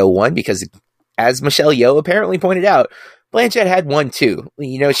Michelle Yeoh won because, as Michelle Yeoh apparently pointed out, Blanchett had won too.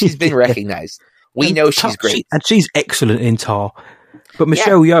 You know, she's been recognized. We know she's great. And she's excellent in Tar. But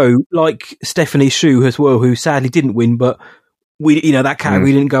Michelle Yeoh, like Stephanie Hsu as well, who sadly didn't win, but that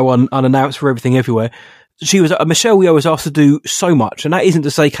category didn't go on unannounced for Everything Everywhere. Michelle Yeoh was asked to do so much, and that isn't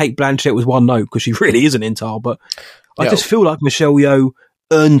to say Cate Blanchett was one note, because she really isn't in Tar, but I just feel like Michelle Yeoh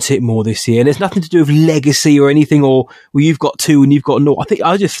earned it more this year, and it's nothing to do with legacy or anything, or well, you've got 2 and you've got 0.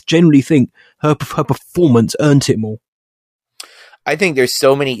 I just generally think her performance earned it more. I think there's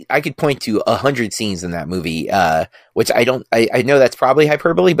so many. I could point to 100 scenes in that movie, which I know that's probably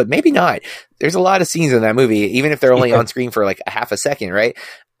hyperbole, but maybe not. There's a lot of scenes in that movie, even if they're only on screen for like a half a second, right?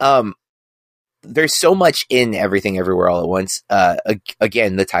 There's so much in Everything Everywhere All at Once.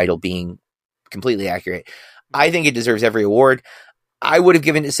 Again, the title being completely accurate. I think it deserves every award. I would have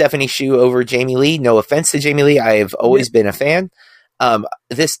given it to Stephanie Hsu over Jamie Lee. No offense to Jamie Lee. I have always been a fan.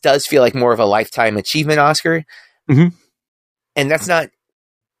 This does feel like more of a Lifetime Achievement Oscar. Mm-hmm. And that's not...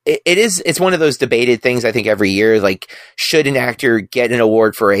 It's one of those debated things, I think, every year. Like, should an actor get an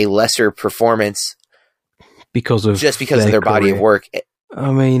award for a lesser performance because of their body of work?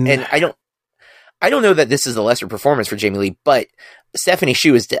 I mean... And I don't know that this is a lesser performance for Jamie Lee, but Stephanie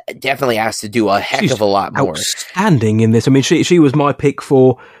Hsu is definitely asked to do a heck of a lot more. Outstanding in this. I mean, she was my pick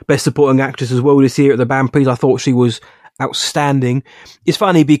for Best Supporting Actress as well this year at the Band Prix. I thought she was outstanding. It's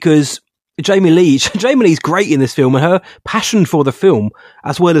funny because Jamie Lee's great in this film, and her passion for the film,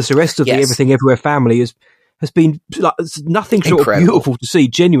 as well as the rest of the Everything Everywhere family, has been like nothing short of beautiful to see,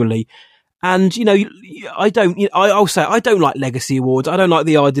 genuinely. And, I'll say I don't like legacy awards. I don't like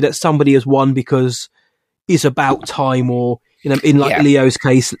the idea that somebody has won because it's about time, or In Leo's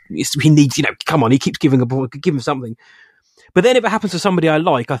case, he needs, come on, he keeps giving give him something. But then if it happens to somebody I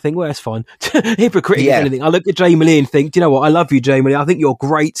like, I think, well, that's fine. Hypocritical if anything. I look at Jamie Lee and think, do you know what? I love you, Jamie Lee. I think you're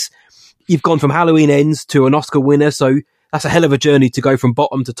great. You've gone from Halloween Ends to an Oscar winner, so that's a hell of a journey to go from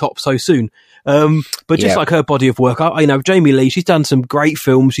bottom to top so soon. But just like her body of work, Jamie Lee, she's done some great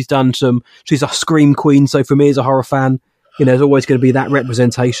films. She's a scream queen. So for me as a horror fan, there's always going to be that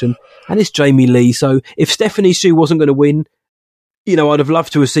representation. And it's Jamie Lee. So if Stephanie Hsu wasn't going to win, I'd have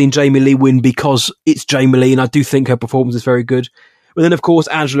loved to have seen Jamie Lee win because it's Jamie Lee, and I do think her performance is very good. But then, of course,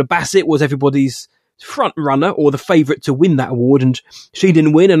 Angela Bassett was everybody's front runner or the favourite to win that award, and she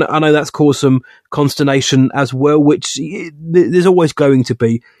didn't win. And I know that's caused some consternation as well, which there's always going to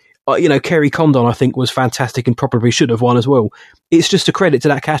be. Kerry Condon, I think, was fantastic and probably should have won as well. It's just a credit to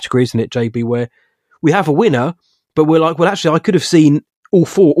that category, isn't it, JB, where we have a winner, but we're like, well, actually, I could have seen all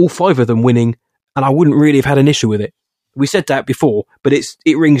five of them winning, and I wouldn't really have had an issue with it. We said that before, but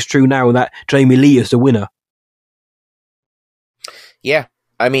it rings true now that Jamie Lee is the winner. Yeah,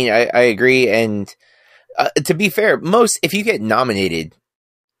 I mean, I agree. And to be fair, if you get nominated,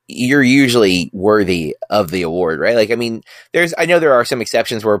 you're usually worthy of the award, right? Like, I mean, I know there are some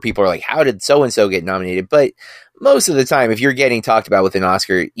exceptions where people are like, how did so-and-so get nominated? But most of the time, if you're getting talked about with an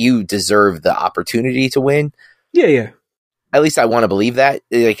Oscar, you deserve the opportunity to win. Yeah. At least I want to believe that,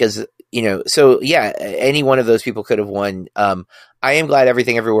 because so yeah, any one of those people could have won. I am glad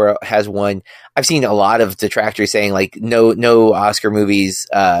Everything Everywhere has won. I've seen a lot of detractors saying like, no Oscar movies,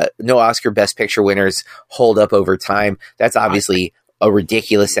 no Oscar Best Picture winners hold up over time. That's obviously a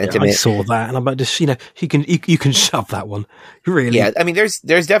ridiculous sentiment. I saw that, and I'm about to, you can shove that one. Really? Yeah, I mean, there's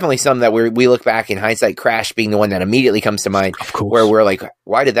definitely some that we look back in hindsight. Crash being the one that immediately comes to mind, of course, where we're like,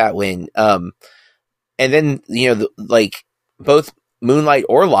 why did that win? And then both Moonlight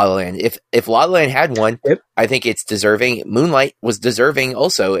or La La Land. If La La Land had won, I think it's deserving. Moonlight was deserving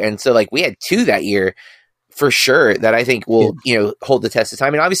also, and so like we had two that year for sure that I think will hold the test of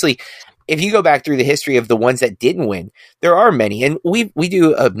time. And obviously, if you go back through the history of the ones that didn't win, there are many. And we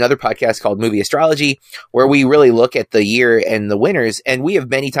do another podcast called Movie Astrology where we really look at the year and the winners. And we have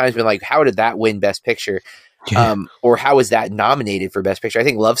many times been like, how did that win Best Picture? Yeah. Or how was that nominated for Best Picture? I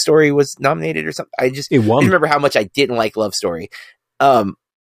think Love Story was nominated or something. I remember how much I didn't like Love Story. I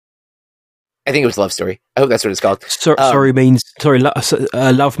think it was Love Story. I hope that's what it's called.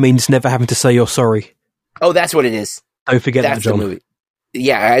 Love means never having to say you're sorry. Oh, that's what it is. Don't forget that's that, John. The movie.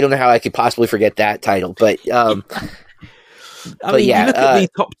 Yeah, I don't know how I could possibly forget that title, but I mean, you look at the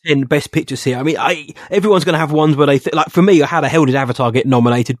top 10 Best Pictures here. I mean, everyone's going to have ones where they like. For me, how the hell did Avatar get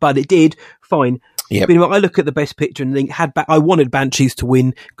nominated? But it did. Fine. Yep. But I look at the Best Picture and think, I wanted Banshees to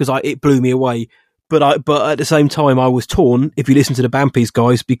win because it blew me away. But at the same time, I was torn. If you listen to the Banshees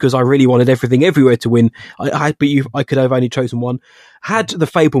guys, because I really wanted Everything Everywhere to win. I could have only chosen one. Had The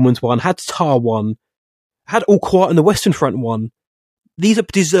Fabelmans won, had Tar won, had All Quiet on the Western Front won. These are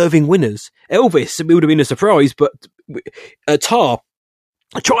deserving winners. Elvis, it would have been a surprise, but Tar,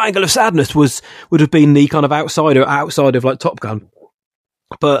 Triangle of Sadness would have been the kind of outside of like Top Gun.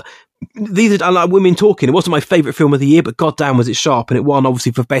 But these are like women talking. It wasn't my favourite film of the year, but goddamn was it sharp, and it won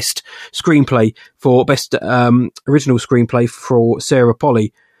obviously for best screenplay, for best original screenplay for Sarah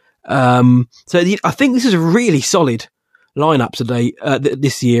Polley. So I think this is a really solid lineup today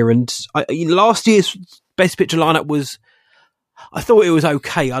this year, and last year's Best Picture lineup was. I thought it was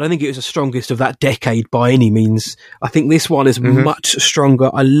okay. I don't think it was the strongest of that decade by any means. I think this one is much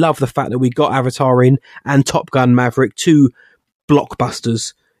stronger. I love the fact that we got Avatar in and Top Gun Maverick, two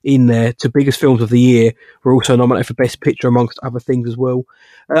blockbusters in there, two biggest films of the year. Were also nominated for Best Picture amongst other things as well.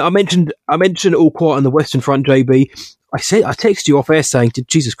 I mentioned All Quiet on the Western Front, JB. I texted you off air saying to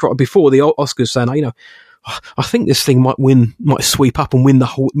Jesus Christ before the Oscars saying, I think this thing might sweep up and win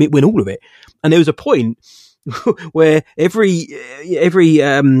all of it. And there was a point where every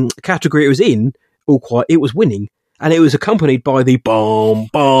category it was in, All Quiet, it was winning, and it was accompanied by the bomb,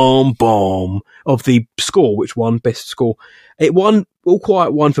 bomb, bomb of the score, which won Best Score. It won, All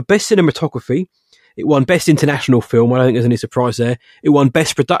Quiet won for Best Cinematography. It won Best International Film. I don't think there's any surprise there. It won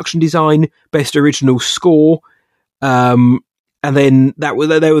Best Production Design, Best Original Score, and then they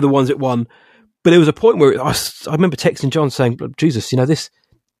were the ones it won. But there was a point where I remember texting John saying, Jesus,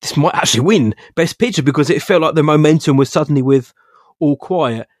 this might actually win Best Picture, because it felt like the momentum was suddenly with All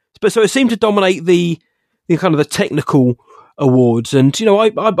Quiet. But so it seemed to dominate the kind of the technical awards, and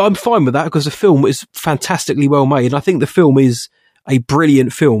I'm fine with that because the film is fantastically well made. And I think the film is a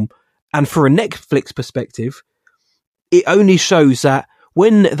brilliant film, and for a Netflix perspective, it only shows that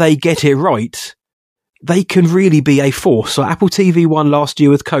when they get it right, they can really be a force. So Apple TV won last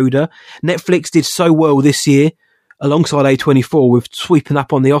year with Coda. Netflix did so well this year. alongside A24 with sweeping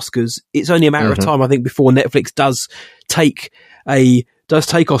up on the Oscars, it's only a matter of time, I think, before Netflix does take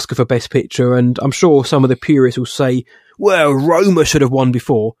Oscar for Best Picture. And I'm sure some of the purists will say, well, Roma should have won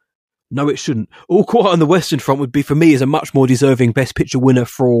before. No, it shouldn't. All Quiet on the Western Front would be, for me, as a much more deserving Best Picture winner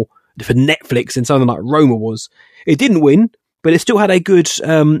for Netflix than something like Roma was. It didn't win, but it still had a good,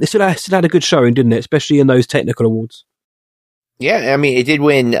 still had a good showing, didn't it? Especially in those technical awards. Yeah, I mean, it did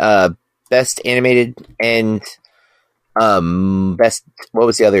win Best Animated and Best. What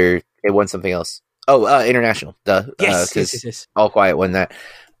was the other? It won something else. Oh, International. Yes. All Quiet won that.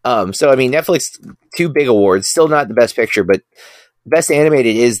 So I mean, Netflix, 2 big awards, still not the Best Picture, but Best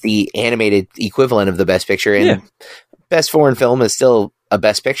Animated is the animated equivalent of the Best Picture, and Best Foreign Film is still a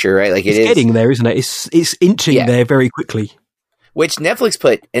Best Picture, right? Like it's getting there, isn't it? It's inching there very quickly. Which Netflix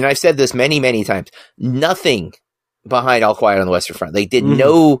put, and I've said this many, many times, nothing behind All Quiet on the Western Front. They did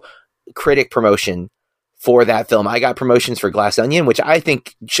no critic promotion for that film. I got promotions for Glass Onion, which I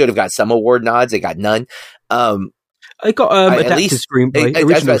think should have got some award nods. It got none. It got adapted screenplay. It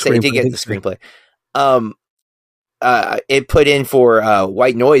did get the screenplay. It put in for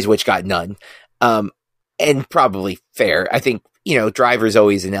White Noise, which got none. And probably fair. I think, Driver's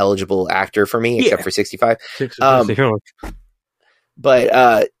always an eligible actor for me, except for 65.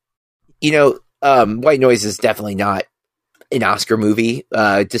 But, White Noise is definitely not an Oscar movie,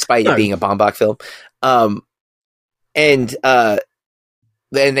 despite it being a Baumbach film. And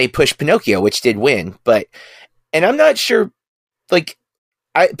then they pushed Pinocchio, which did win. And I'm not sure,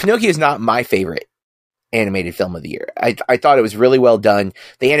 Pinocchio is not my favorite animated film of the year. I thought it was really well done.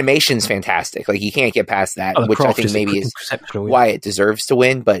 The animation's fantastic. You can't get past that, which I think maybe is why it deserves to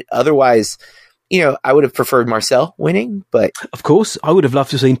win. But otherwise, I would have preferred Marcel winning, but of course, I would have loved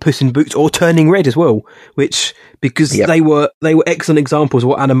to have seen Puss in Boots or Turning Red as well, because they were excellent examples of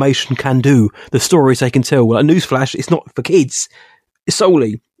what animation can do, the stories they can tell. Well, a newsflash, it's not for kids. It's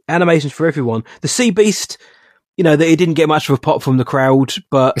solely animation's for everyone. The Sea Beast, that it didn't get much of a pop from the crowd,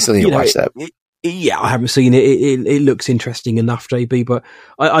 but I still need to watch that. I haven't seen it. It looks interesting enough, JB, but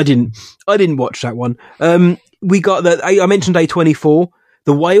I didn't watch that one. We got I mentioned A24.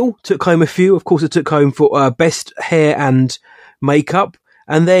 The Whale took home a few. Of course, it took home for best hair and makeup.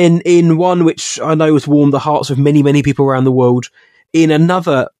 And then in one which I know has warmed the hearts of many, many people around the world, in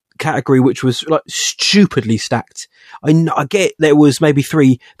another category which was stupidly stacked. I get there was maybe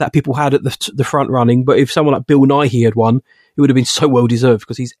 3 that people had at the front running, but if someone like Bill Nighy had won, it would have been so well deserved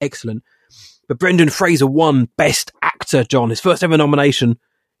because he's excellent. But Brendan Fraser won Best Actor, John. His first ever nomination.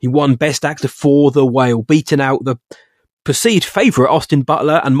 He won Best Actor for The Whale, beating out the perceived favourite Austin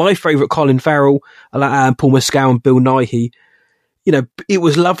Butler and my favourite Colin Farrell, Paul Mescal and Bill Nighy. It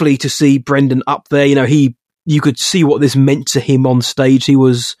was lovely to see Brendan up there. You could see what this meant to him on stage. He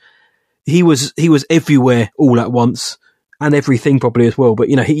was everywhere all at once, and everything probably as well. But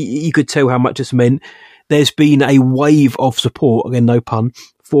you could tell how much this meant. There's been a wave of support, again no pun,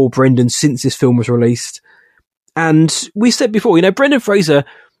 for Brendan since this film was released. And we said before, Brendan Fraser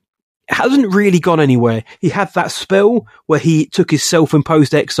hasn't really gone anywhere. He had that spell where he took his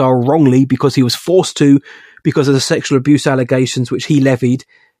self-imposed exile wrongly because he was forced to, because of the sexual abuse allegations which he levied.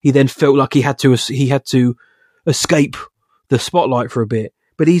 He then felt like he had to escape the spotlight for a bit.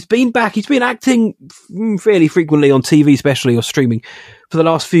 But he's been back. He's been acting fairly frequently on TV, especially, or streaming, for the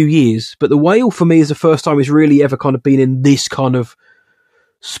last few years. But The Whale, for me, is the first time he's really ever kind of been in this kind of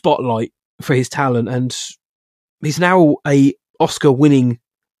spotlight for his talent. And he's now a Oscar-winning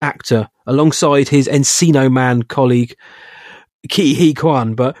actor alongside his Encino Man colleague, Ke Huy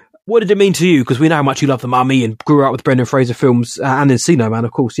Quan. But what did it mean to you? Because we know how much you love The Mummy and grew up with Brendan Fraser films and Encino Man,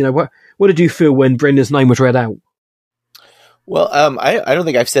 of course. What did you feel when Brendan's name was read out? Well, I don't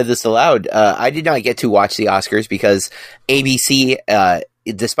think I've said this aloud. I did not get to watch the Oscars because ABC,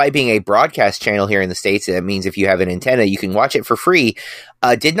 despite being a broadcast channel here in the States, that means if you have an antenna, you can watch it for free,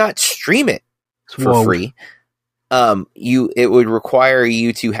 did not stream it for free. It would require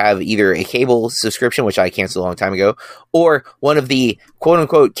you to have either a cable subscription, which I canceled a long time ago, or one of the quote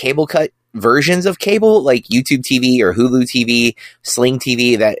unquote cable cut versions of cable, like YouTube TV or Hulu TV, Sling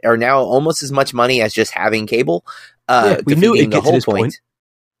TV, that are now almost as much money as just having cable. We knew it the whole point.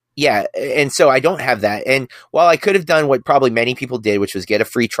 Yeah, and so I don't have that. And while I could have done what probably many people did, which was get a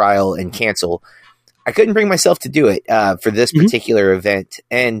free trial and cancel, I couldn't bring myself to do it for this particular event.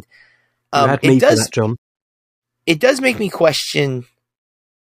 And it does make me question,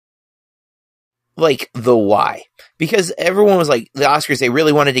 the why. Because everyone was like, the Oscars, they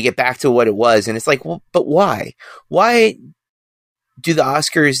really wanted to get back to what it was. And it's like, well, but why? Why do the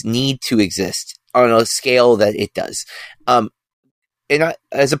Oscars need to exist on a scale that it does?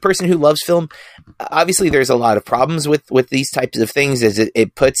 as a person who loves film, obviously there's a lot of problems with these types of things, as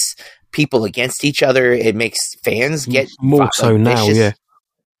it puts people against each other. It makes fans get more so now, yeah.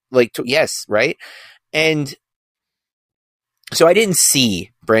 Yes, right? And so I didn't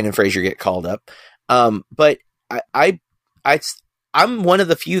see Brendan Fraser get called up, but I'm one of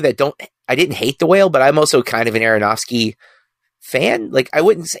the few that I didn't hate The Whale, but I'm also kind of an Aronofsky fan. Like, I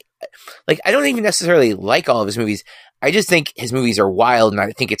wouldn't say, like, I don't even necessarily like all of his movies. I just think his movies are wild, and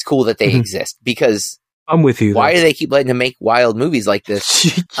I think it's cool that they exist, because I'm with you. Why do they keep letting him make wild movies like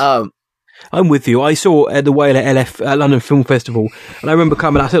this? I'm with you. I saw The Whale at London Film Festival, and I remember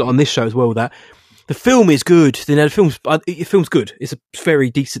coming. I said it on this show as well, that the film is good. The film's good. It's a very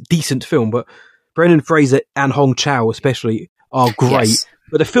decent film, but Brendan Fraser and Hong Chow especially are great. Yes.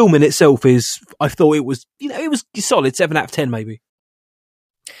 But the film in itself I thought it was solid, 7 out of 10 maybe.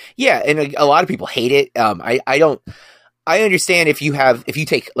 Yeah, and a lot of people hate it. I understand if you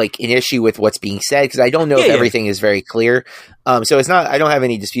take like an issue with what's being said, because I don't know if everything is very clear. So it's not, I don't have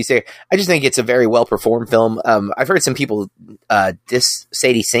any disputes there. I just think it's a very well performed film. I've heard some people diss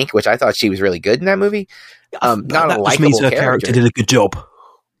Sadie Sink, which I thought she was really good in that movie. Not a likable character did a good job.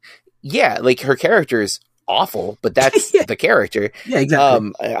 Yeah, like her character is awful, but that's the character. Yeah,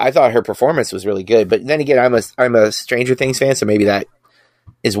 exactly. I thought her performance was really good, but then again, I'm a Stranger Things fan, so maybe that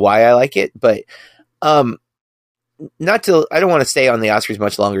is why I like it. But I don't want to stay on the Oscars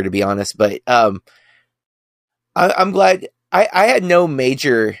much longer, to be honest, but I'm glad I had no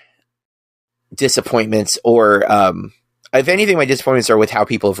major disappointments, or if anything, my disappointments are with how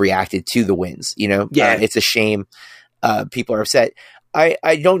people have reacted to the wins. It's a shame. People are upset.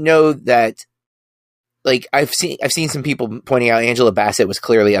 I don't know that, like, I've seen some people pointing out Angela Bassett was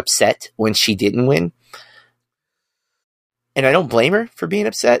clearly upset when she didn't win. And I don't blame her for being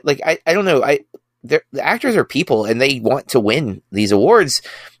upset. Like, I don't know. The actors are people, and they want to win these awards.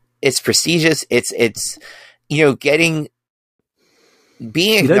 It's prestigious. It's being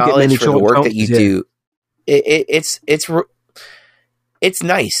acknowledged for the work that you do. It's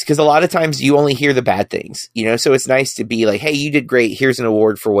nice, because a lot of times you only hear the bad things, so it's nice to be like, hey, you did great. Here's an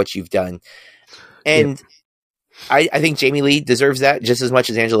award for what you've done. And I think Jamie Lee deserves that just as much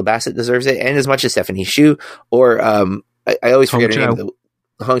as Angela Bassett deserves it, and as much as Stephanie Hsu, or I always forget her name,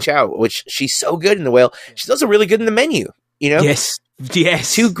 Hong Chow, which she's so good in The Whale. She's also really good in The Menu. Yes.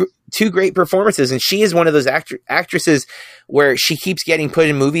 Two great performances, and she is one of those actresses where she keeps getting put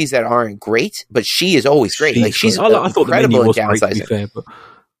in movies that aren't great, but she is always great. She's I thought incredible in Downsizing. Fair, but...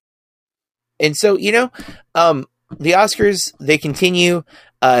 And so the Oscars, they continue.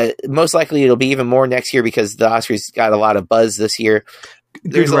 Most likely it'll be even more next year, because the Oscars got a lot of buzz this year.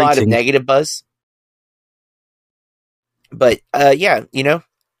 There's a lot of negative buzz. But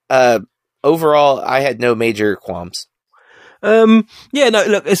overall, I had no major qualms. Look,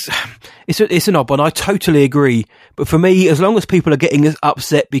 it's an odd one. I totally agree. But for me, as long as people are getting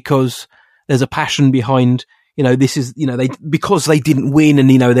upset because there's a passion behind, because they didn't win, and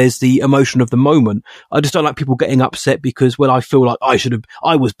there's the emotion of the moment. I just don't like people getting upset because, well, I feel like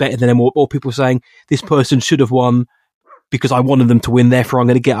I was better than them, or people saying this person should have won because I wanted them to win, therefore I'm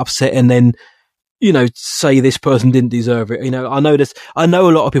going to get upset and then, say this person didn't deserve it. I know a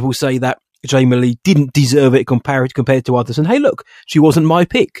lot of people say that Jamie Lee didn't deserve it compared to others. And hey, look, she wasn't my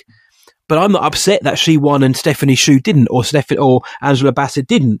pick, but I'm not upset that she won and Stephanie Hsu didn't, or Angela Bassett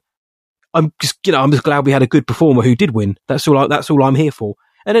didn't. I'm just glad we had a good performer who did win. That's all I'm here for.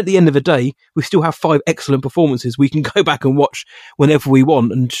 And at the end of the day, we still have 5 excellent performances we can go back and watch whenever we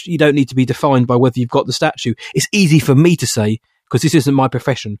want. And you don't need to be defined by whether you've got the statue. It's easy for me to say, because this isn't my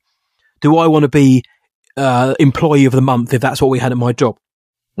profession. Do I want to be employee of the month if that's what we had at my job?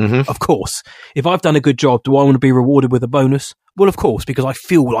 Mm-hmm. Of course. If I've done a good job, do I want to be rewarded with a bonus? Well, of course, because I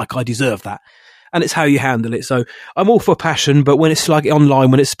feel like I deserve that. And it's how you handle it. So I'm all for passion, but when it's like online,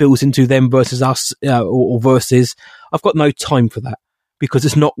 when it spills into them versus us, or versus, I've got no time for that, because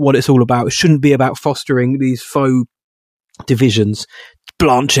it's not what it's all about. It shouldn't be about fostering these faux divisions.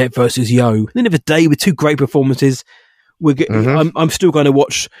 Blanchett versus Yeoh. At the end of the day, with 2 great performances, I'm still going to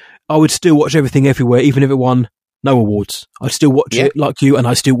watch. I would still watch Everything Everywhere, even if it won no awards. I'd still watch it like you, and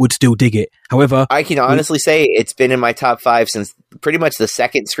I would still dig it. However, I can honestly say it's been in my top 5 since pretty much the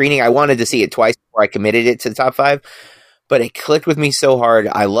second screening. I wanted to see it twice before I committed it to the top 5, but it clicked with me so hard.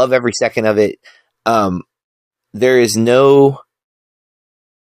 I love every second of it. There is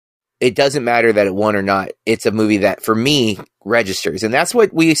it doesn't matter that it won or not. It's a movie that, for me, registers. And that's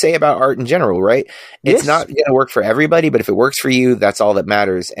what we say about art in general, right? It's not going to work for everybody, but if it works for you, that's all that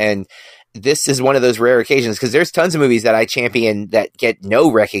matters. And this is one of those rare occasions, because there's tons of movies that I champion that get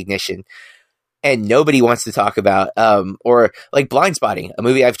no recognition. and nobody wants to talk about, or like Blind Spotting, a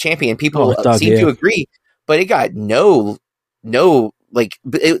movie I've championed. People seem to agree, but it got no, like,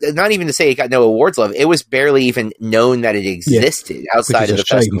 not even to say it got no awards love. It was barely even known that it existed outside of the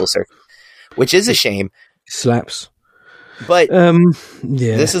festival circuit, which is a shame. Slaps. But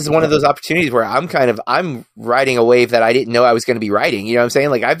this is one of those opportunities where I'm riding a wave that I didn't know I was going to be riding. You know what I'm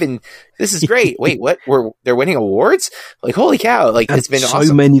saying? Like this is great. Wait, what? They're winning awards? Like, holy cow. Like, it's been awesome.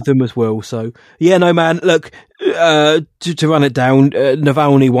 So many of them as well. So yeah, no, man, look, to run it down,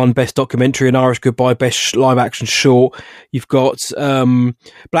 Navalny won Best Documentary and Irish Goodbye Best Live Action Short. You've got,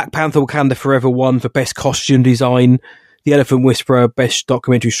 Black Panther Wakanda Forever won for Best Costume Design. The Elephant Whisperer, Best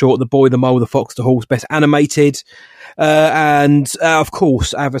Documentary Short. The Boy, the Mole, the Fox, the Horse, Best Animated. And of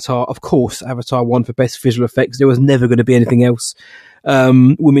course, Avatar won for Best Visual Effects. There was never going to be anything else.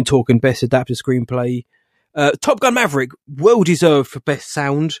 Women Talking, Best Adapted Screenplay. Top Gun Maverick, well deserved for Best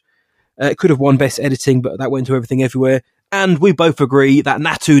Sound. It could have won Best Editing, but that went to Everything Everywhere. And we both agree that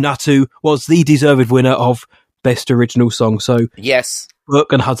Natu Natu was the deserved winner of Best Original Song. So yes,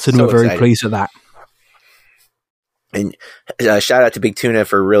 Brooke and Hudson were very pleased with that. And shout out to Big Tuna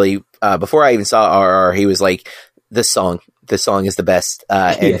for really, before I even saw RR, he was like, this song is the best.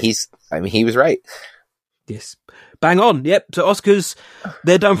 And he was right. Yes. Bang on. Yep. So Oscars,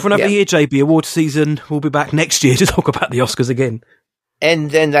 they're done for another year, JB. Award season. We'll be back next year to talk about the Oscars again.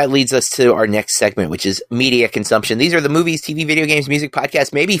 And then that leads us to our next segment, which is media consumption. These are the movies, TV, video games, music,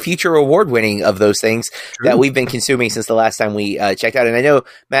 podcasts, maybe future award winning of those things that we've been consuming since the last time we checked out. And I know,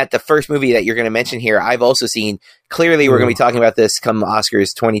 Matt, the first movie that you're going to mention here, I've also seen. Clearly, we're going to be talking about this come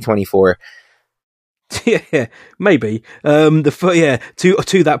Oscars 2024. Yeah, maybe. To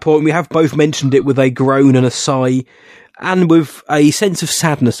that point, we have both mentioned it with a groan and a sigh, and with a sense of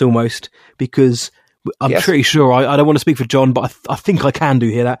sadness almost, because I'm pretty sure, I don't want to speak for John, but I think I can do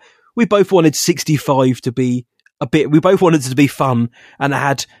hear that. We both wanted 65 to be we both wanted it to be fun, and it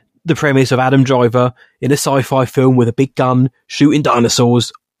had the premise of Adam Driver in a sci-fi film with a big gun shooting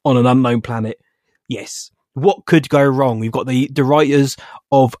dinosaurs on an unknown planet. Yes. What could go wrong? We've got the writers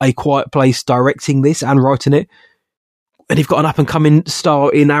of A Quiet Place directing this and writing it, and you've got an up-and-coming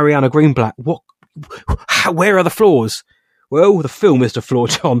star in Ariana Greenblatt. Where are the flaws? Well, the film is the flaw,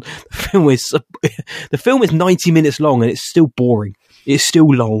 John. The film is 90 minutes long and it's still boring. It's still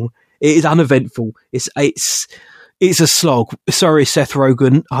long. It is uneventful. It's a slog. Sorry, Seth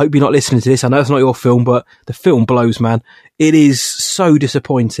Rogen. I hope you're not listening to this. I know it's not your film, but the film blows, man. It is so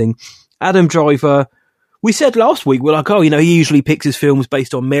disappointing. Adam Driver, we said last week, we're like, he usually picks his films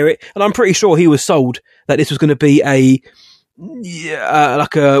based on merit, and I'm pretty sure he was sold that this was going to be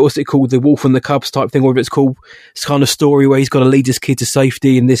what's it called, the Wolf and the Cubs type thing, whatever it's called. It's kind of story where he's got to lead his kid to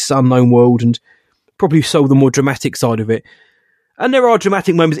safety in this unknown world, and probably sold the more dramatic side of it. And there are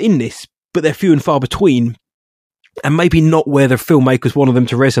dramatic moments in this, but they're few and far between, and maybe not where the filmmakers wanted them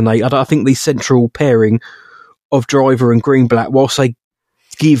to resonate. I think the central pairing of Driver and Greenblatt, whilst they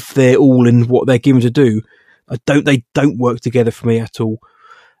give their all in what they're given to do, they don't work together for me at all.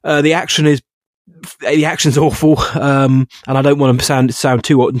 The action's awful, and I don't want to sound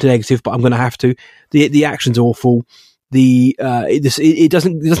too negative, but I'm going to have to. The action's awful. It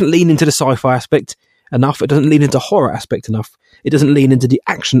doesn't lean into the sci-fi aspect enough. It doesn't lean into horror aspect enough. It doesn't lean into the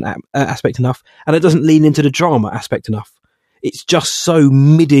action aspect enough, and it doesn't lean into the drama aspect enough. It's just so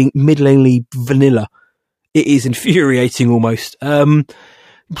middlingly vanilla. It is infuriating almost. Adam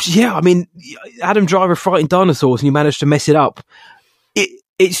Driver fighting dinosaurs, and you manage to mess it up.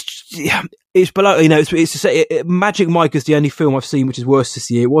 It's below, Magic Mike is the only film I've seen which is worse this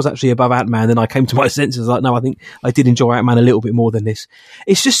year. It was actually above Ant-Man, then I came to my senses like, no, I think I did enjoy Ant-Man a little bit more than this.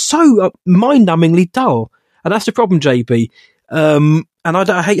 It's just so mind-numbingly dull, and that's the problem, JB. And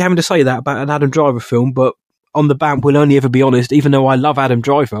I hate having to say that about an Adam Driver film, but on the BAMP, we'll only ever be honest, even though I love Adam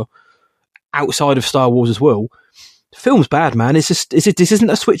Driver, outside of Star Wars as well, the film's bad, man. This isn't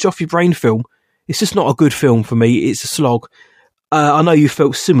a switch off your brain film. It's just not a good film for me. It's a slog. I know you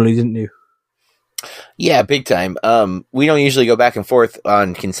felt similarly, didn't you? Yeah, big time. We don't usually go back and forth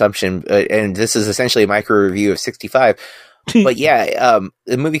on consumption, and this is essentially a micro review of 65. But yeah,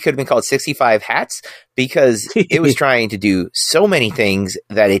 the movie could have been called 65 Hats because it was trying to do so many things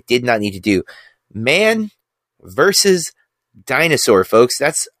that it did not need to do. Man versus dinosaur, folks.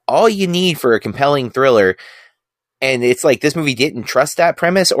 That's all you need for a compelling thriller. And it's like this movie didn't trust that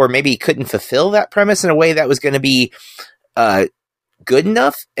premise, or maybe couldn't fulfill that premise in a way that was going to be good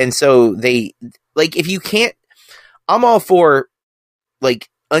enough. And so they, like, if you can't, I'm all for, like,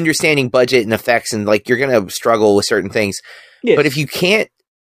 understanding budget and effects, and, like, you're going to struggle with certain things. Yes. But if you can't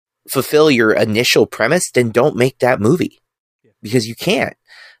fulfill your initial premise, then don't make that movie. Because you can't.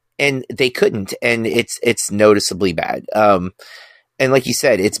 and they couldn't, and it's noticeably bad. And like you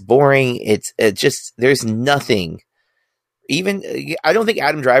said, it's boring. It's just, there's nothing. Even, I don't think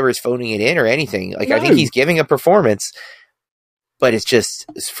Adam Driver is phoning it in or anything. Like, no. I think he's giving a performance, but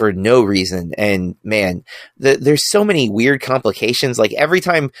it's for no reason. And man, there's so many weird complications. Like, every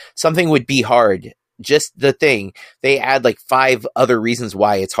time something would be hard, just the thing, they add like 5 other reasons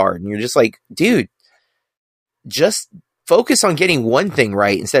why it's hard. And you're just like, dude, just focus on getting one thing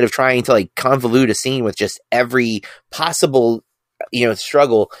right instead of trying to like convolute a scene with just every possible,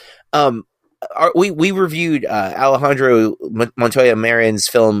 struggle. We reviewed Alejandro Montoya Marin's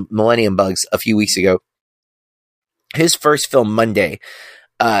film Millennium Bugs a few weeks ago. His first film, Monday,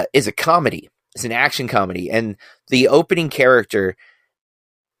 is a comedy. It's an action comedy. And the opening character,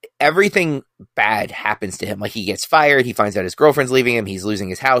 everything bad happens to him. Like, he gets fired. He finds out his girlfriend's leaving him. He's losing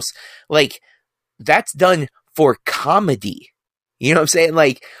his house. Like, that's done for comedy. You know what I'm saying?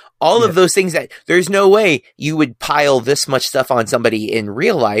 Like, all of those things that there's no way you would pile this much stuff on somebody in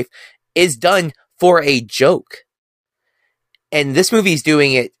real life is done for a joke. And this movie's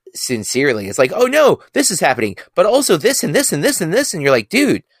doing it sincerely. It's like, oh no, this is happening, but also this and this and this and this. And you're like,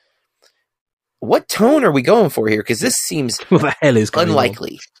 dude, what tone are we going for here? Because this seems what the hell is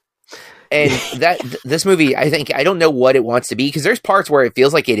unlikely. And this movie, I don't know what it wants to be, because there's parts where it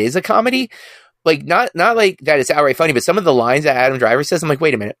feels like it is a comedy. Like, not like that it's outright funny, but some of the lines that Adam Driver says, I'm like,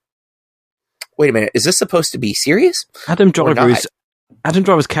 wait a minute, is this supposed to be serious? Adam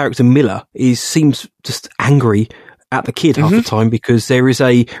Driver's character Miller seems just angry at the kid half the time, because there is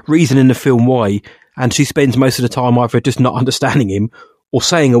a reason in the film why, and she spends most of the time either just not understanding him or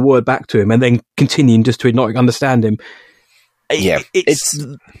saying a word back to him and then continuing just to not understand him. Yeah,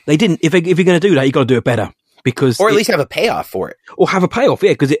 they didn't. If you're going to do that, you got to do it better, or at least have a payoff for it, or have a payoff.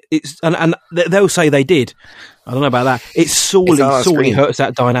 Yeah, because it's and they'll say they did. I don't know about that. It sorely hurts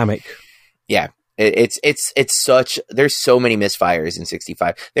that dynamic. Yeah. It's such, there's so many misfires in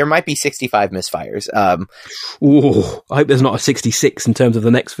 65. There might be 65 misfires. I hope there's not a 66 in terms of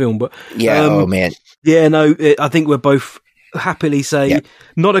the next film, but yeah. Oh man. Yeah, no, I think we're both happily say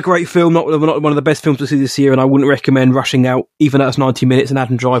not a great film, not one of the best films to see this year. And I wouldn't recommend rushing out, even though it's 90 minutes and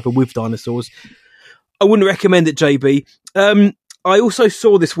Adam Driver with dinosaurs. I wouldn't recommend it, JB. I also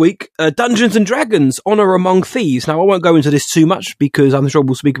saw this week Dungeons and Dragons: Honor Among Thieves. Now, I won't go into this too much because I'm sure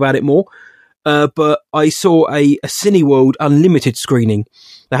we'll speak about it more. But I saw a Cineworld Unlimited screening.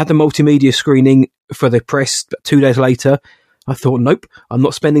 They had the multimedia screening for the press, but 2 days later, I thought, nope, I'm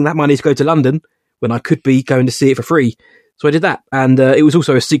not spending that money to go to London when I could be going to see it for free. So I did that. And it was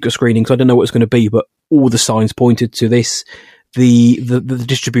also a secret screening, so I didn't know what it was going to be, but all the signs pointed to this. The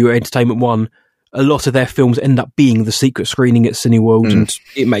distributor, Entertainment One, a lot of their films end up being the secret screening at Cineworld, and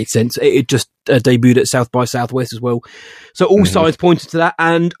it made sense. It just debuted at South by Southwest as well. So all signs pointed to that,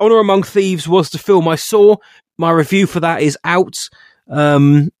 and Honor Among Thieves was the film I saw. My review for that is out.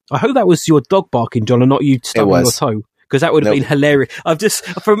 I hope that was your dog barking, John, and not you stubbing your toe, because that would have been hilarious. I've just,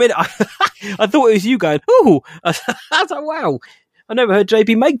 for a minute, I thought it was you going, ooh. I was like, wow. I never heard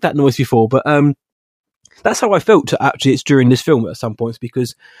JB make that noise before, but that's how I felt actually. It's during this film at some points,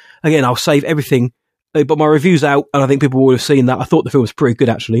 because again, I'll save everything, but my review's out, and I think people would have seen that. I thought the film was pretty good,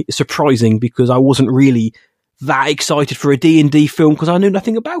 actually. It's surprising, because I wasn't really that excited for a D&D film, because I knew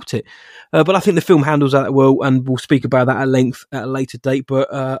nothing about it. But I think the film handles that well, and we'll speak about that at length at a later date. But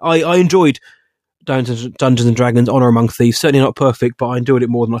I enjoyed Dungeons and Dragons: Honor Among Thieves. Certainly not perfect, but I enjoyed it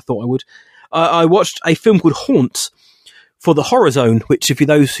more than I thought I would. I watched a film called Haunt for the Horror Zone, which, if you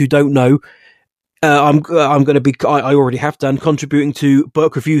those who don't know, I'm going to be, I already have done, contributing to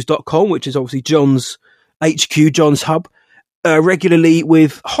BurkeReviews.com, which is obviously John's HQ, John's hub, regularly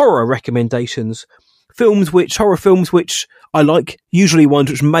with horror recommendations. Horror films which I like, usually ones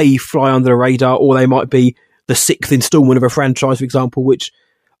which may fly under the radar, or they might be the 6th installment of a franchise, for example, which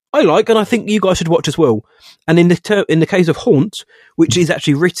I like, and I think you guys should watch as well. And in the case of Haunt, which is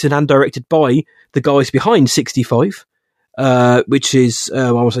actually written and directed by the guys behind 65, which is,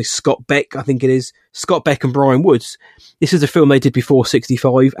 I want to say Scott Beck, I think it is, Scott Beck and Brian Woods. This is a film they did before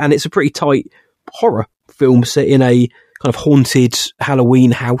 65, and it's a pretty tight horror film set in a kind of haunted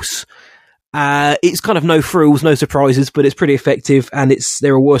Halloween house. It's kind of no frills, no surprises, but it's pretty effective, and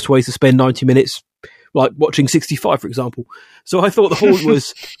there are worse ways to spend 90 minutes, like watching 65, for example. So I thought The Haunt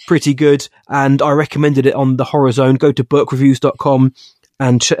was pretty good, and I recommended it on the Horror Zone. Go to BurkeReviews.com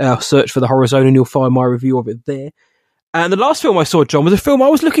and search for the Horror Zone, and you'll find my review of it there. And the last film I saw, John, was a film I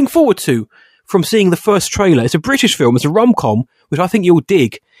was looking forward to from seeing the first trailer. It's a British film. It's a rom-com, which I think you'll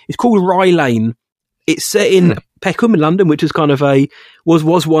dig. It's called Rye Lane. It's set in Peckham in London, which is kind of was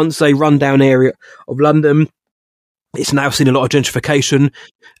once a rundown area of London. It's now seen a lot of gentrification.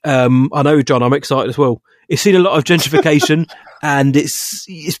 I know, John, I'm excited as well. It's seen a lot of gentrification and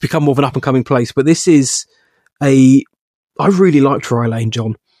it's become more of an up and coming place. But this is I really liked Rye Lane,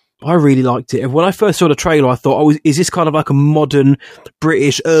 John. I really liked it. And when I first saw the trailer, I thought, is this kind of like a modern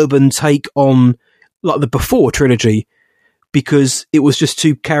British urban take on like the Before trilogy? Because it was just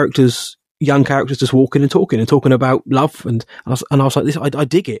two characters, young characters, just walking and talking about love. And I was like, I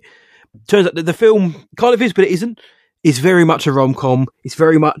dig it. Turns out that the film kind of is, but it isn't. It's very much a rom-com. It's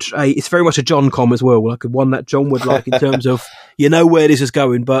very much a John-com as well, like one that John would like in terms of, where this is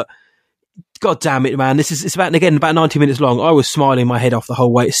going. But God damn it, man. It's about 90 minutes long. I was smiling my head off the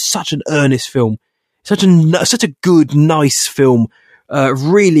whole way. It's such an earnest film. Such a good, nice film.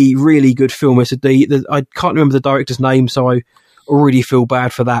 Really, really good film. I can't remember the director's name, so I already feel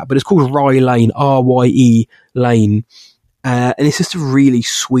bad for that. But it's called Rye Lane, R-Y-E Lane. And it's just a really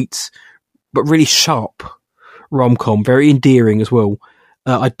sweet, but really sharp rom-com, very endearing as well.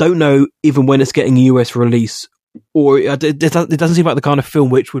 I don't know even when it's getting a US release, or it doesn't seem like the kind of film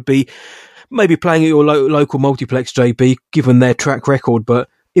which would be maybe playing at your local multiplex, JB, given their track record. But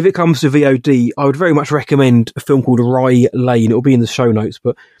if it comes to VOD, I would very much recommend a film called Rye Lane. It'll be in the show notes,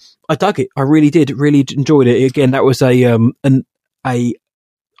 but I dug it. I really did. Really enjoyed it. Again, that was a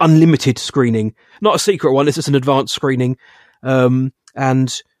unlimited screening, not a secret one. It's just an advanced screening.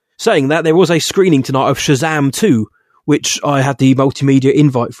 And saying that, there was a screening tonight of Shazam 2, which I had the multimedia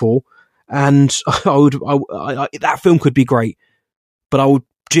invite for, and that film could be great, but I was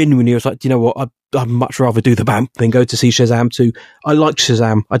like, you know what, I'd much rather do the BAMP than go to see Shazam 2. I liked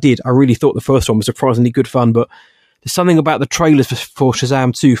Shazam. I did. I really thought the first one was surprisingly good fun, but there's something about the trailers for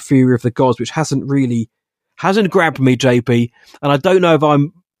Shazam 2, Fury of the Gods, which hasn't grabbed me, JP, and I don't know if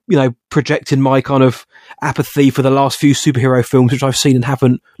I'm projecting my kind of apathy for the last few superhero films, which I've seen and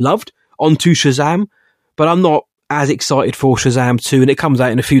haven't loved, onto Shazam. But I'm not as excited for Shazam 2, and it comes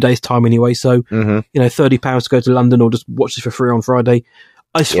out in a few days' time anyway. So, £30 to go to London or just watch this for free on Friday.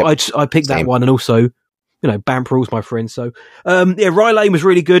 I picked that one, and also, BAMP rules, my friend. So, Rye Lane was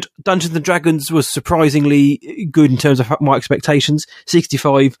really good. Dungeons and Dragons was surprisingly good in terms of my expectations.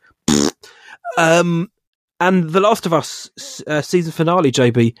 65. And The Last of Us season finale,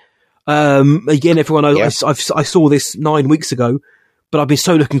 JB. Again, everyone knows I saw this 9 weeks ago, but I've been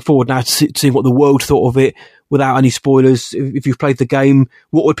so looking forward now to seeing what the world thought of it without any spoilers. If you've played the game,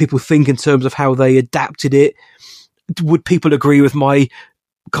 what would people think in terms of how they adapted it? Would people agree with my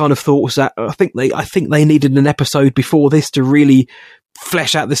kind of thoughts that I think they needed an episode before this to really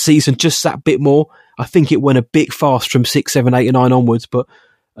flesh out the season just that bit more? I think it went a bit fast from 6, 7, 8 and 9 onwards, but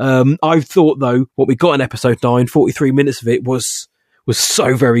I thought, though, what we got in episode 9, 43 minutes of it was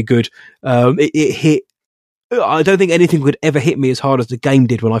so very good. It hit. I don't think anything could ever hit me as hard as the game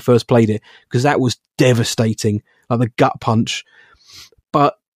did when I first played it, because that was devastating, like the gut punch.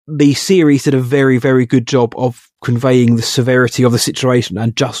 But the series did a very, very good job of conveying the severity of the situation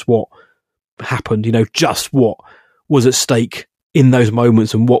and just what happened, just what was at stake in those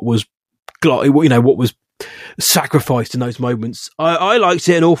moments and what was sacrificed in those moments. I liked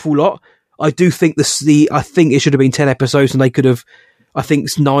it an awful lot. I do think I think it should have been 10 episodes, and they could have. I think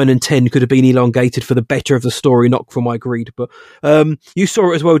 9 and 10 could have been elongated for the better of the story, not for my greed. But you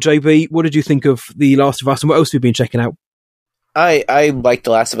saw it as well, JB. What did you think of The Last of Us, and what else have you been checking out? I liked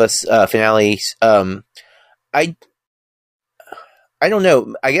The Last of Us finales. I don't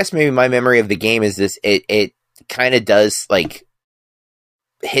know. I guess maybe my memory of the game is this. It kind of does like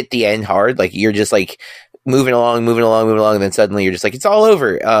hit the end hard. Like you're just like moving along, and then suddenly you're just like, it's all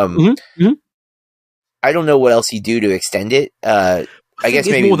over. I don't know what else you do to extend it. I guess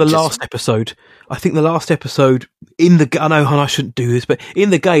maybe more the last episode. I think the last episode in the. I know I shouldn't do this, but in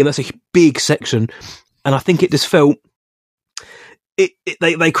the game, that's a big section, and I think it just felt.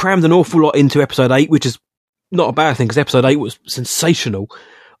 They crammed an awful lot into episode 8, which is not a bad thing because episode 8 was sensational.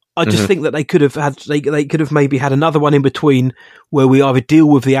 I just think that they could have maybe had another one in between where we either deal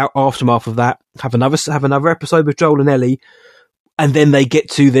with the aftermath of that, have another episode with Joel and Ellie, and then they get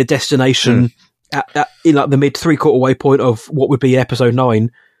to their destination in like the mid 3/4 way point of what would be episode 9,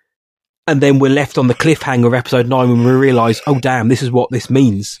 and then we're left on the cliffhanger of episode 9 when we realise, oh damn, this is what this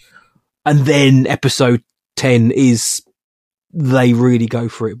means, and then episode 10 is they really go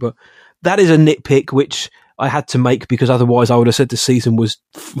for it. But that is a nitpick which I had to make because otherwise I would have said the season was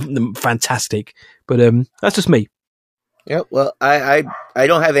fantastic. But that's just me. Yeah, well, I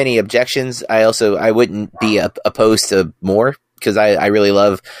don't have any objections. I wouldn't be opposed to more because I really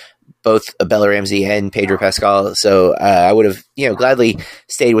love both Bella Ramsey and Pedro Pascal. So I would have gladly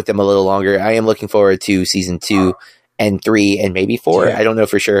stayed with them a little longer. I am looking forward to season 2 and 3 and maybe 4. Yeah. I don't know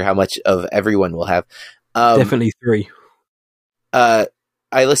for sure how much of everyone will have. Definitely 3.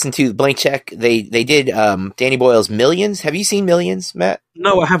 I listened to Blank Check. They did Danny Boyle's Millions. Have you seen Millions, Matt?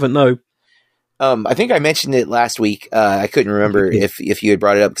 No, I haven't. No. I think I mentioned it last week. I couldn't remember if you had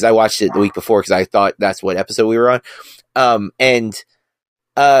brought it up because I watched it the week before because I thought that's what episode we were on.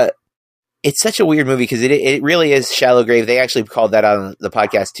 It's such a weird movie because it really is Shallow Grave. They actually called that on the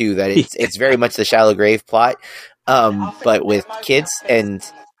podcast too, that it's very much the Shallow Grave plot, but with kids, and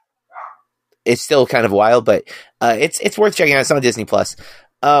it's still kind of wild, but it's worth checking out. It's on Disney Plus.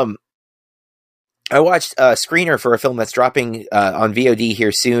 I watched a screener for a film that's dropping on VOD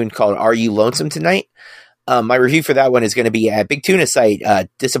here soon called Are You Lonesome Tonight? My review for that one is going to be at Big Tuna site,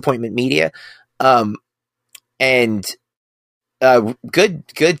 Disappointment Media. And good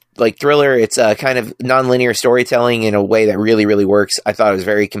like thriller. It's a kind of nonlinear storytelling in a way that really, really works. I thought it was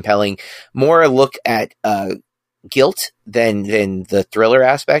very compelling. More a look at guilt than the thriller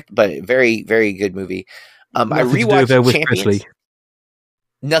aspect, but very, very good movie. I rewatched Champions. Presley.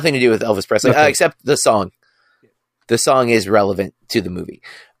 Nothing to do with Elvis Presley, except the song. The song is relevant to the movie.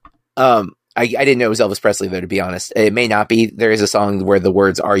 I didn't know it was Elvis Presley, though, to be honest. It may not be. There is a song where the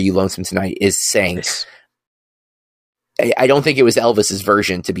words "Are You Lonesome Tonight" is saying. Yes. I don't think it was Elvis's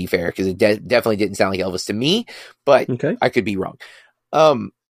version, to be fair, because it definitely didn't sound like Elvis to me, but I could be wrong.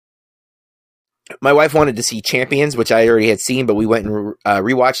 My wife wanted to see Champions, which I already had seen, but we went and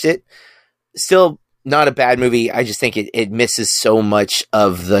rewatched it. Still not a bad movie. I just think it misses so much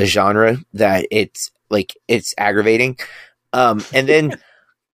of the genre that it's aggravating. And then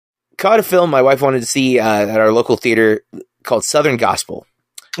caught a film my wife wanted to see at our local theater called Southern Gospel.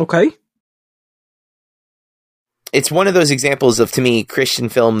 Okay. It's one of those examples of, to me, Christian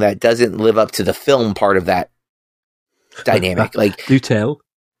film that doesn't live up to the film part of that dynamic. Like, do tell.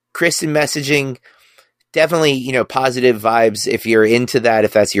 Christian messaging, definitely, positive vibes. If you're into that,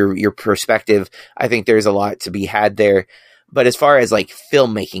 if that's your perspective, I think there's a lot to be had there. But as far as like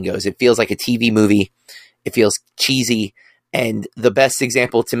filmmaking goes, it feels like a TV movie. It feels cheesy. And the best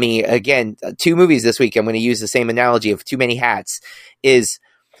example to me, again, 2 movies this week, I'm going to use the same analogy of too many hats, is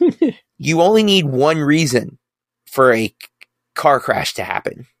you only need one reason for a car crash to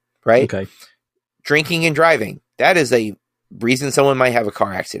happen, right? Okay. Drinking and driving. That is a reason someone might have a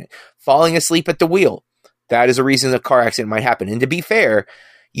car accident. Falling asleep at the wheel. That is a reason a car accident might happen. And to be fair,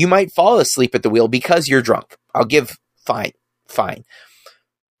 you might fall asleep at the wheel because you're drunk. I'll give fine.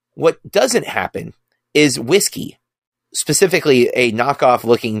 What doesn't happen is whiskey, specifically a knockoff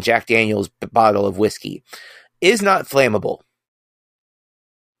looking Jack Daniel's bottle of whiskey, is not flammable.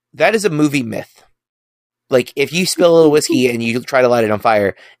 That is a movie myth. Like, if you spill a little whiskey and you try to light it on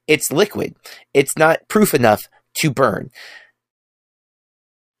fire, it's liquid. It's not proof enough to burn.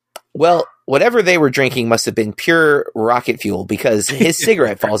 Well, whatever they were drinking must have been pure rocket fuel, because his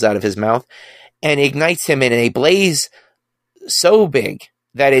cigarette falls out of his mouth and ignites him in a blaze so big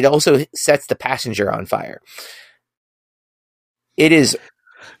that it also sets the passenger on fire. It is...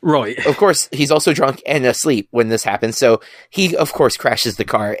 Right. Of course, he's also drunk and asleep when this happens, so he, of course, crashes the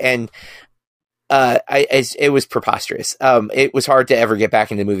car, and it was preposterous. It was hard to ever get back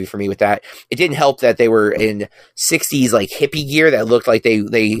into the movie for me with that. It didn't help that they were in 60s like hippie gear that looked like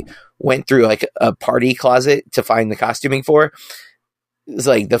they went through like a party closet to find the costuming for. It was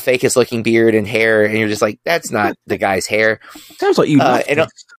like the fakest looking beard and hair, and you're just like, that's not the guy's hair. Sounds like you. And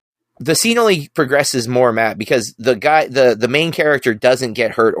the scene only progresses more, Matt, because the main character doesn't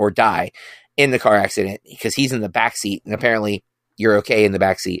get hurt or die in the car accident because he's in the back seat, and apparently you're okay in the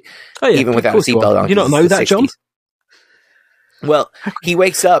back seat, even without a seatbelt on. You don't know that, 60s. John? Well, he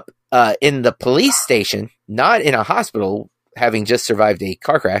wakes up in the police station, not in a hospital, having just survived a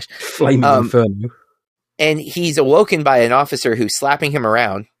car crash. Flaming inferno. And he's awoken by an officer who's slapping him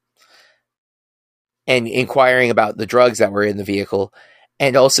around and inquiring about the drugs that were in the vehicle,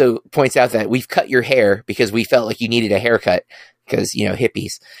 and also points out that we've cut your hair because we felt like you needed a haircut because,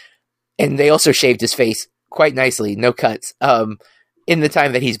 hippies. And they also shaved his face quite nicely, no cuts, in the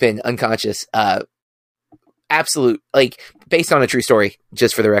time that he's been unconscious. Absolute, based on a true story,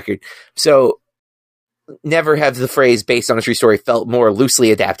 just for the record. So never have the phrase based on a true story felt more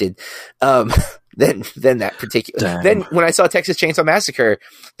loosely adapted than that particular. Damn. Then when I saw Texas Chainsaw Massacre,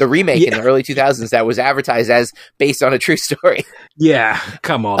 the remake in the early 2000s, that was advertised as based on a true story. Yeah,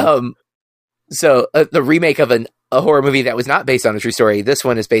 come on. So the remake of a horror movie that was not based on a true story, this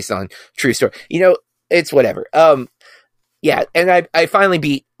one is based on true story. It's whatever. Yeah, and I finally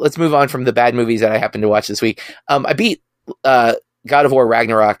beat, let's move on from the bad movies that I happened to watch this week. I beat God of War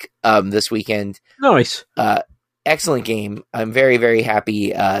Ragnarok this weekend. Nice. excellent game. I'm very, very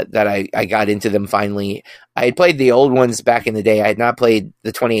happy that I got into them finally. I had played the old ones back in the day. I had not played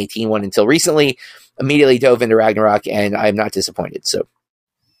the 2018 one until recently. Immediately dove into Ragnarok, and I'm not disappointed. So,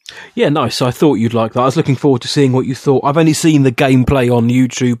 yeah, nice. I thought you'd like that. I was looking forward to seeing what you thought. I've only seen the gameplay on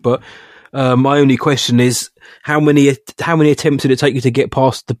YouTube, but my only question is how many attempts did it take you to get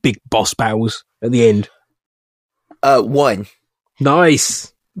past the big boss battles at the end? One.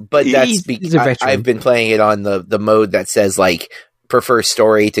 Nice. But that's because I've been playing it on the mode that says like prefer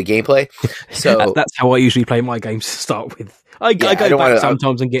story to gameplay. So that's how I usually play my games to start with. I go back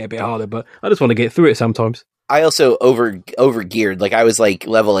sometimes and get a bit harder, but I just want to get through it sometimes. I also over geared. Like I was like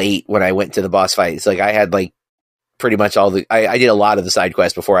level 8 when I went to the boss fight. It's like I had like pretty much I did a lot of the side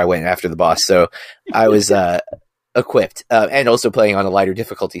quests before I went after the boss. So I was equipped and also playing on a lighter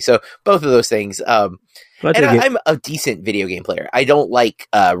difficulty. So both of those things. I'm a decent video game player. I don't like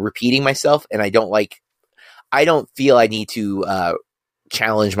repeating myself, and I don't feel I need to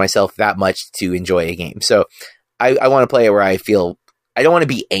challenge myself that much to enjoy a game. So I want to play it where I feel I don't want to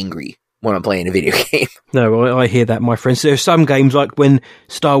be angry when I'm playing a video game. No, I hear that, my friends. There are some games like when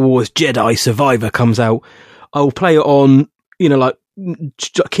Star Wars Jedi Survivor comes out, I'll play it on, like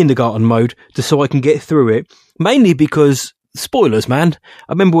kindergarten mode just so I can get through it. Mainly because spoilers, man.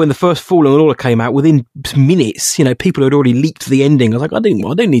 I remember when the first Fallen Order came out, within minutes, people had already leaked the ending. I was like, I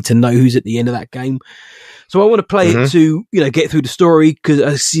don't need to know who's at the end of that game. So I want to play it to, get through the story,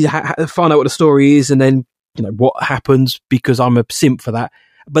 because find out what the story is, and then, what happens, because I'm a simp for that.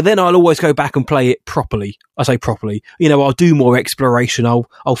 But then I'll always go back and play it properly. I say properly. I'll do more exploration.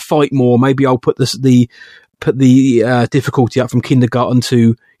 I'll fight more. Maybe I'll put the difficulty up from kindergarten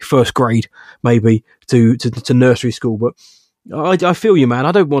to first grade, maybe to nursery school. But I feel you, man.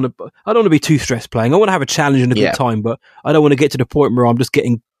 I don't want to be too stressed playing. I want to have a challenge and a good time, but I don't want to get to the point where I'm just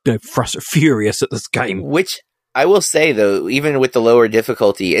getting furious at this game. Which I will say, though, even with the lower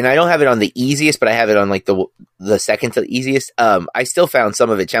difficulty, and I don't have it on the easiest, but I have it on like the second to the easiest. I still found some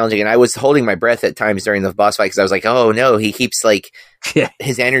of it challenging, and I was holding my breath at times during the boss fight because I was like, "Oh no, he keeps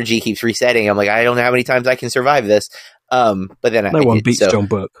his energy keeps resetting." I'm like, I don't know how many times I can survive this. But then no one beats John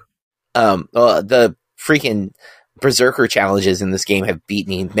Burke. The freaking Berserker challenges in this game have beat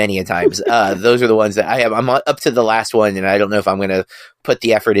me many a times. Those are the ones that I have. I'm up to the last one, and I don't know if I'm going to put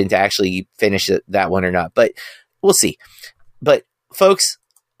the effort in to actually finish that one or not. But we'll see. But folks,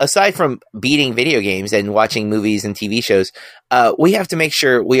 aside from beating video games and watching movies and TV shows, we have to make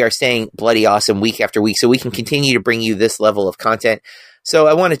sure we are staying bloody awesome week after week so we can continue to bring you this level of content. So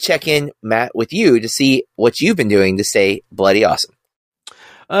I want to check in, Matt, with you to see what you've been doing to stay bloody awesome.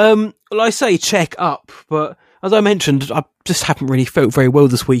 Well, I say check up, but as I mentioned, I just haven't really felt very well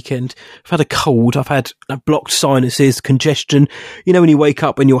this weekend. I've had a cold. I've had blocked sinuses, congestion. When you wake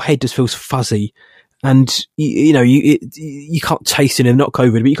up and your head just feels fuzzy. And, you can't taste anything, not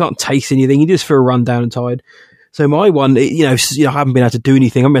COVID, but you can't taste anything. You just feel run down and tired. So my one, I haven't been able to do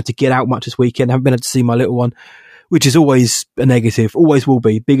anything. I haven't been able to get out much this weekend. I haven't been able to see my little one, which is always a negative, always will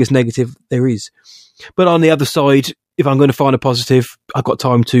be. Biggest negative there is. But on the other side, if I'm going to find a positive, I've got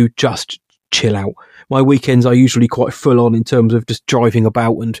time to just chill out. My weekends are usually quite full on in terms of just driving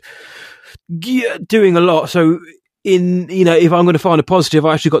about and doing a lot. So if I'm going to find a positive,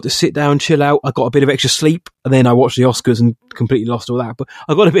 I actually got to sit down, chill out. I got a bit of extra sleep, and then I watched the Oscars and completely lost all that. But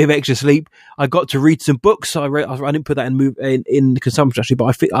I got a bit of extra sleep. I got to read some books. I didn't put that in consumption actually,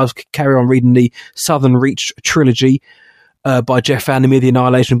 but I was carry on reading the Southern Reach trilogy by Jeff Vandermeer, the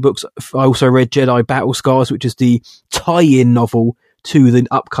Annihilation books. I also read Jedi Battle Scars, which is the tie-in novel to the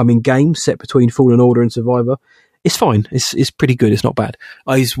upcoming game set between Fallen Order and Survivor. It's fine. It's pretty good. It's not bad.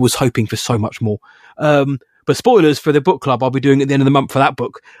 I was hoping for so much more. But spoilers for the book club I'll be doing at the end of the month for that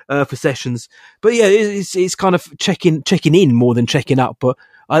book, for sessions. But yeah, it's kind of checking in more than checking up. But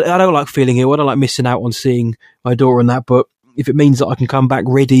I don't like feeling ill. I don't like missing out on seeing my daughter and that. But if it means that I can come back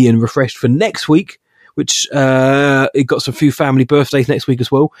ready and refreshed for next week, which it got some few family birthdays next week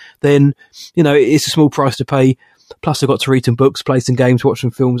as well, then, it's a small price to pay. Plus I got to read some books, play some games, watch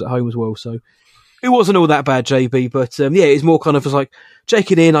some films at home as well. So it wasn't all that bad, JB. But it's more kind of like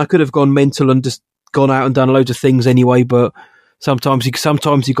checking in. I could have gone mental and just gone out and done loads of things anyway, but sometimes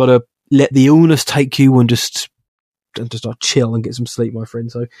you got to let the illness take you and just chill and get some sleep, my friend.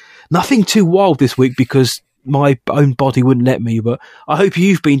 So nothing too wild this week because my own body wouldn't let me, but I hope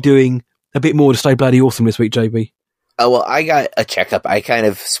you've been doing a bit more to stay bloody awesome this week, JB. Well, I got a checkup. I kind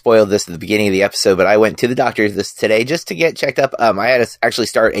of spoiled this at the beginning of the episode, but I went to the doctor today just to get checked up. I had to actually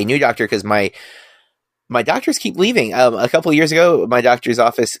start a new doctor because my doctors keep leaving. A couple of years ago, my doctor's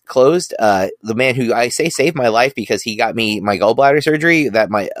office closed. The man who I say saved my life because he got me my gallbladder surgery that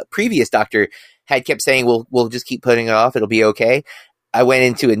my previous doctor had kept saying, we'll just keep putting it off. It'll be okay. I went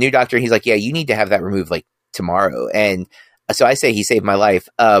into a new doctor and he's like, yeah, you need to have that removed like tomorrow. And so I say he saved my life.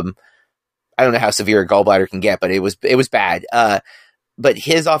 I don't know how severe a gallbladder can get, but it was bad. But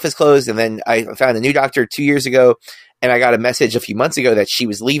his office closed, and then I found a new doctor 2 years ago, and I got a message a few months ago that she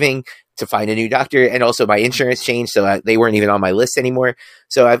was leaving to find a new doctor, and also my insurance changed, so they weren't even on my list anymore.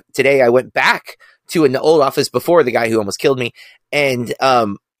 So today I went back to an old office before the guy who almost killed me, and I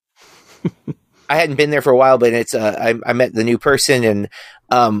hadn't been there for a while, but it's I met the new person, and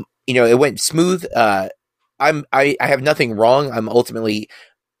it went smooth. I have nothing wrong. I'm ultimately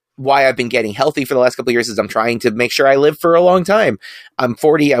why I've been getting healthy for the last couple of years is I'm trying to make sure I live for a long time. I'm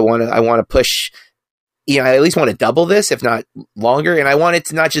 40. I want to push, I at least want to double this, if not longer. And I want it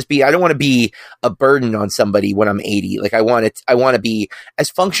to not just be, I don't want to be a burden on somebody when I'm 80. Like I want to be as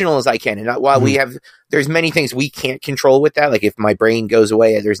functional as I can. And not, while there's many things we can't control with that. Like if my brain goes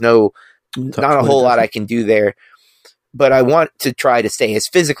away, there's not a whole lot I can do there, but I want to try to stay as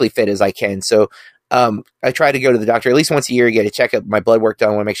physically fit as I can. So I try to go to the doctor at least once a year, get a checkup, my blood work done.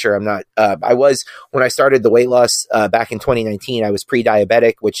 I want to make sure I'm not, when I started the weight loss back in 2019, I was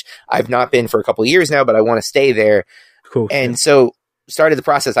pre-diabetic, which I've not been for a couple of years now, but I want to stay there. Cool. And so started the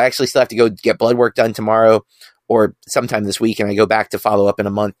process. I actually still have to go get blood work done tomorrow or sometime this week, and I go back to follow up in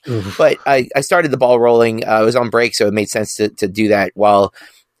a month. Mm-hmm. But I started the ball rolling. I was on break, so it made sense to do that while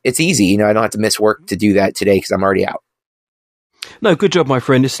it's easy. I don't have to miss work to do that today because I'm already out. No, good job, my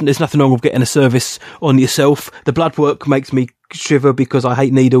friend. There's nothing wrong with getting a service on yourself. The blood work makes me shiver because I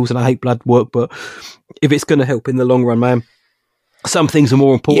hate needles and I hate blood work, but if it's going to help in the long run, man, some things are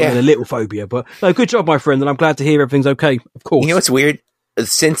more important than a little phobia. But no, good job, my friend, and I'm glad to hear everything's okay, of course. You know what's weird?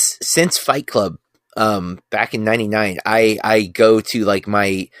 Since Fight Club, back in 99, I go to like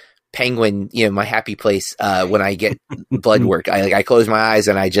my Penguin, my happy place when I get blood work. I close my eyes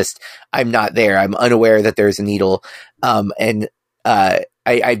and I'm not there. I'm unaware that there's a needle. And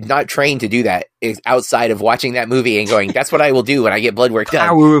I'm not trained to do that outside of watching that movie and going, that's what I will do when I get blood work done.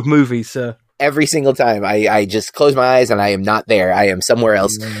 Power of movies, sir. Every single time I just close my eyes and I am not there. I am somewhere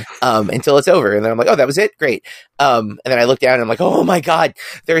else until it's over. And then I'm like, oh, that was it. Great. And then I look down and I'm like, oh my God,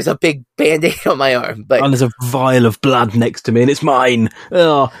 there's a big Band-Aid on my arm. But and there's a vial of blood next to me and it's mine.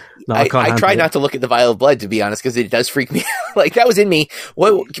 Oh, no, I try not to look at the vial of blood, to be honest, because it does freak me out. Like, that was in me.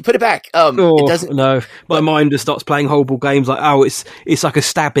 What? Put it back. It doesn't. No, my mind just starts playing horrible games like, oh, it's like a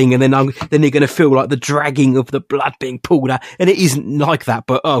stabbing, and then you're going to feel like the dragging of the blood being pulled out, and it isn't like that.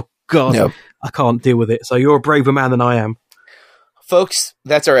 But oh God, no. I can't deal with it. So you're a braver man than I am. Folks,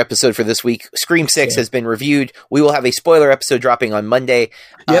 that's our episode for this week. Scream 6 has been reviewed. We will have a spoiler episode dropping on Monday.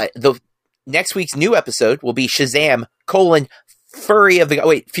 Yep. The next week's new episode will be Shazam: Fury of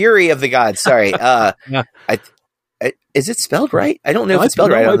the Gods. Sorry. Is it spelled right? I don't know if it's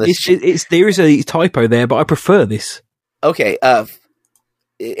spelled right on this. There is a typo there, but I prefer this. Okay.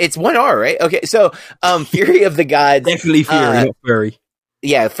 It's one R, right? Okay. So, Fury of the Gods. Definitely Fury, not Furry.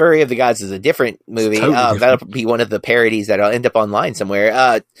 Yeah, Fury of the Gods is a different movie. Totally that'll be one of the parodies that'll end up online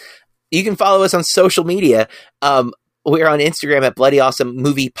somewhere. You can follow us on social media. We're on Instagram at Bloody Awesome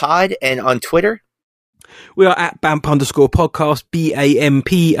Movie Pod, and on Twitter. We are at BAMP_podcast,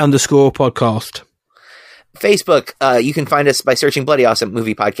 BAMP_podcast. Facebook, you can find us by searching Bloody Awesome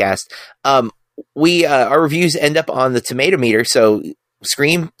Movie Podcast. Our reviews end up on the Tomato Meter, so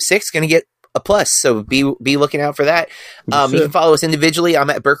Scream 6 going to get a plus, so be looking out for that. You can follow us individually. I'm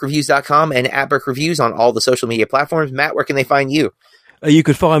at BurkeReviews.com and at BurkeReviews on all the social media platforms. Matt, where can they find you? You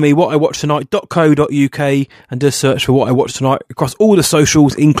can find me whatiwatchtonight.co.uk and just search for What I Watched Tonight across all the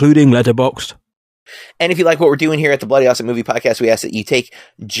socials, including Letterboxd. And if you like what we're doing here at the Bloody Awesome Movie Podcast, we ask that you take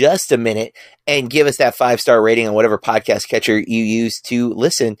just a minute and give us that 5-star rating on whatever podcast catcher you use to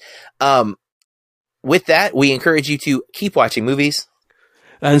listen. With that, we encourage you to keep watching movies.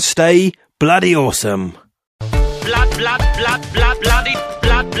 And stay bloody awesome. Blood, bloody, bloody, bloody,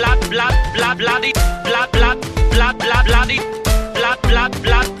 bloody,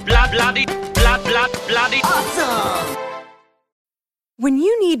 bloody. Awesome! When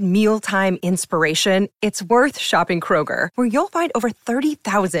you need mealtime inspiration, it's worth shopping Kroger, where you'll find over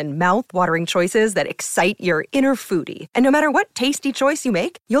 30,000 mouth-watering choices that excite your inner foodie. And no matter what tasty choice you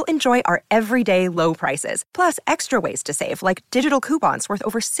make, you'll enjoy our everyday low prices, plus extra ways to save, like digital coupons worth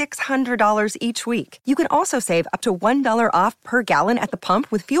over $600 each week. You can also save up to $1 off per gallon at the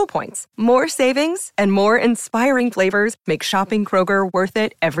pump with fuel points. More savings and more inspiring flavors make shopping Kroger worth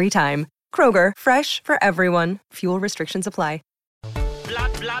it every time. Kroger, fresh for everyone. Fuel restrictions apply.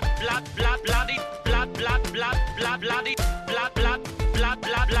 Blood, bloody, blood, bloody, blood, bloody, blood, bloody, blood,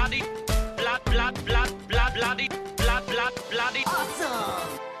 bloody.